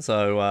team.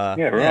 So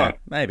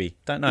maybe.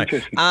 Don't know.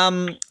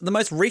 The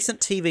most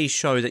recent TV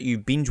show that you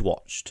binge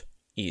watched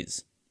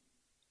is?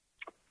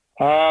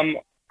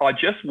 I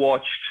just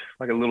watched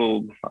like a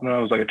little, I don't know,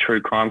 it was like a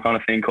true crime kind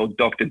of thing called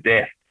Dr.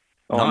 Death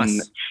on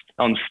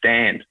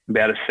Stand,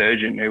 about a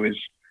surgeon who was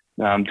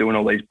doing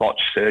all these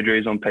botched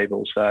surgeries on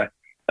people. So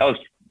that was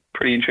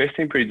pretty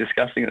interesting, pretty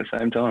disgusting at the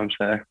same time.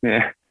 So,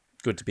 yeah.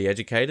 Good to be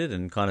educated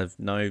and kind of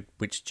know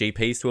which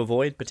GPs to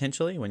avoid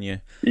potentially when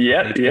you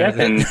and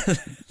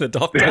the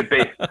doctor.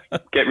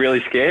 Get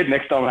really scared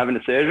next time I'm having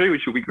a surgery,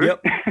 which will be good.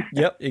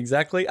 Yep,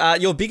 exactly.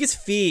 Your biggest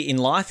fear in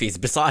life is,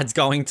 besides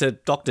going to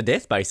Dr.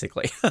 Death,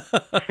 basically? Snakes.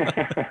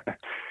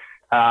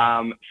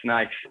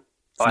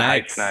 I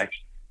hate snakes.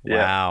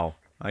 Wow.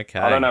 Okay.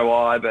 I don't know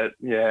why, but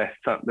there's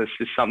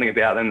just something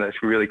about them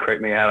that's really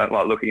creeped me out. I don't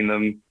like looking at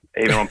them.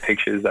 Even on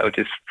pictures, that would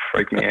just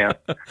freak me out.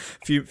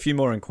 few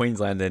more in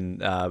Queensland than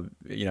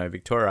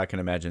Victoria, I can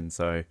imagine.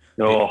 So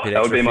that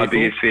would be my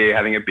biggest fear: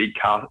 having a big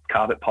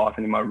carpet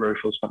python in my roof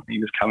or something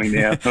just coming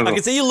down. I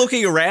can see you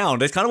looking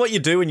around. It's kind of what you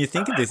do when you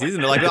think of this,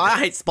 isn't it? Like, I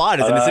hate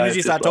spiders, and as soon as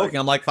you start talking,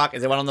 I'm like, "Fuck,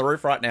 is there one on the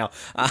roof right now?"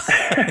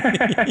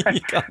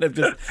 You kind of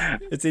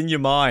it's in your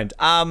mind.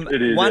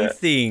 One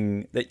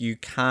thing that you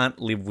can't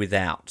live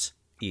without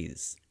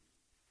is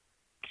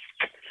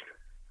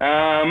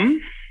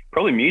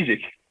probably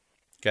music.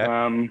 Okay.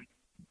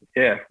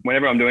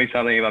 Whenever I'm doing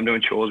something, if I'm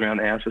doing chores around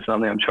the house or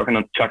something, I'm chucking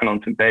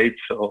on some beats,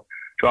 or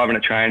driving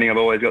to training, I've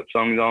always got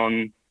songs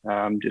on.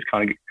 Just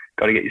kind of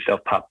got to get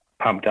yourself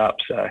pumped up.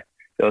 So if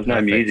there was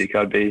no music,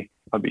 I'd be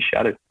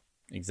shattered.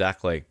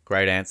 Exactly.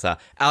 Great answer.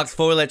 Alex,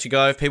 before we let you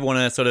go, if people want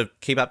to sort of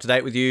keep up to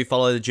date with you,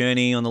 follow the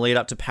journey on the lead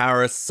up to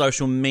Paris,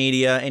 social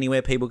media,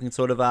 anywhere people can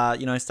sort of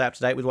stay up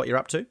to date with what you're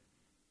up to?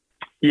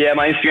 Yeah,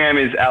 my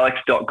Instagram is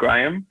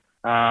alex.graham.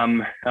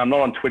 I'm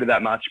not on Twitter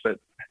that much, but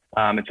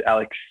it's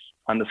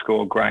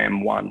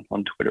Alex_Graham1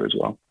 on Twitter as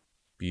well.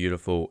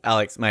 Beautiful.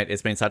 Alex, mate,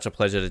 it's been such a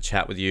pleasure to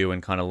chat with you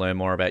and kind of learn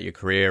more about your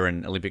career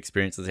and Olympic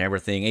experiences and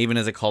everything. Even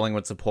as a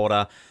Collingwood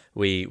supporter,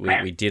 we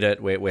did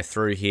it. We're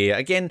through here.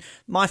 Again,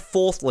 my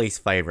fourth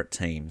least favourite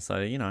team. So,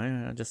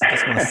 I just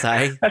want to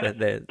say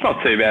that it's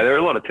not too bad. There are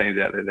a lot of teams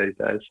out there these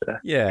days. So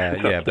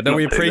But no,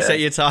 we appreciate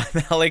your time,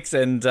 Alex,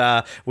 and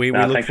we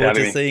look forward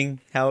to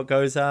seeing how it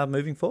goes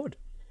moving forward.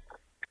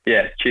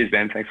 Yeah. Cheers,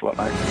 Ben. Thanks a lot,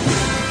 mate.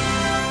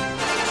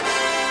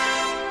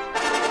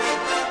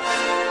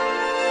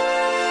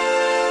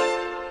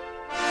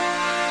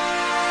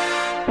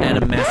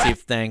 And a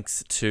massive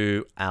thanks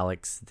to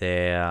Alex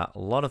there. A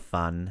lot of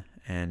fun.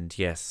 And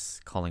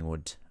yes,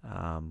 Collingwood,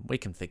 we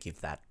can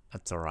forgive that.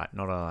 That's all right.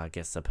 Not all, I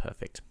guess, are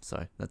perfect.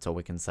 So that's all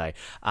we can say.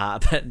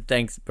 But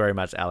thanks very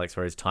much, Alex,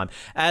 for his time.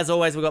 As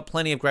always, we've got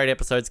plenty of great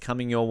episodes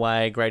coming your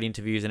way, great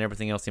interviews and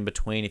everything else in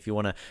between. If you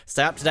want to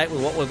stay up to date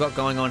with what we've got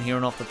going on here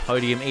and Off the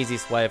Podium,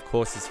 easiest way, of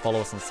course, is follow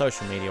us on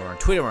social media. We're on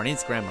Twitter, or on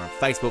Instagram, or on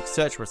Facebook.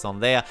 Search for us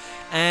on there.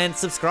 And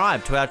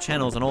subscribe to our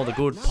channels on all the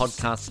good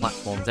podcast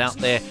platforms out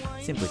there.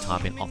 Simply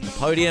type in Off the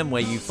Podium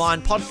where you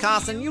find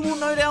podcasts, and you will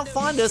no doubt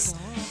find us.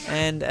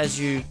 And as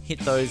you hit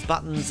those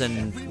buttons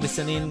and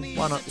listen in,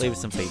 why not leave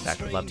us some feedback?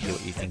 We'd love to hear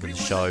what you think of the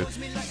show,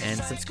 and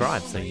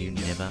subscribe so you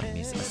never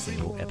miss a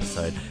single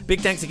episode.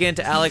 Big thanks again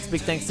to Alex.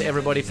 Big thanks to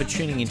everybody for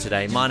tuning in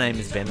today. My name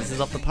is Ben. This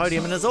is Off the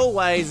Podium, and as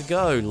always,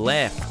 go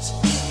left.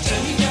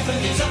 Turning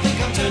Japanese, I think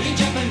I'm turning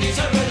Japanese.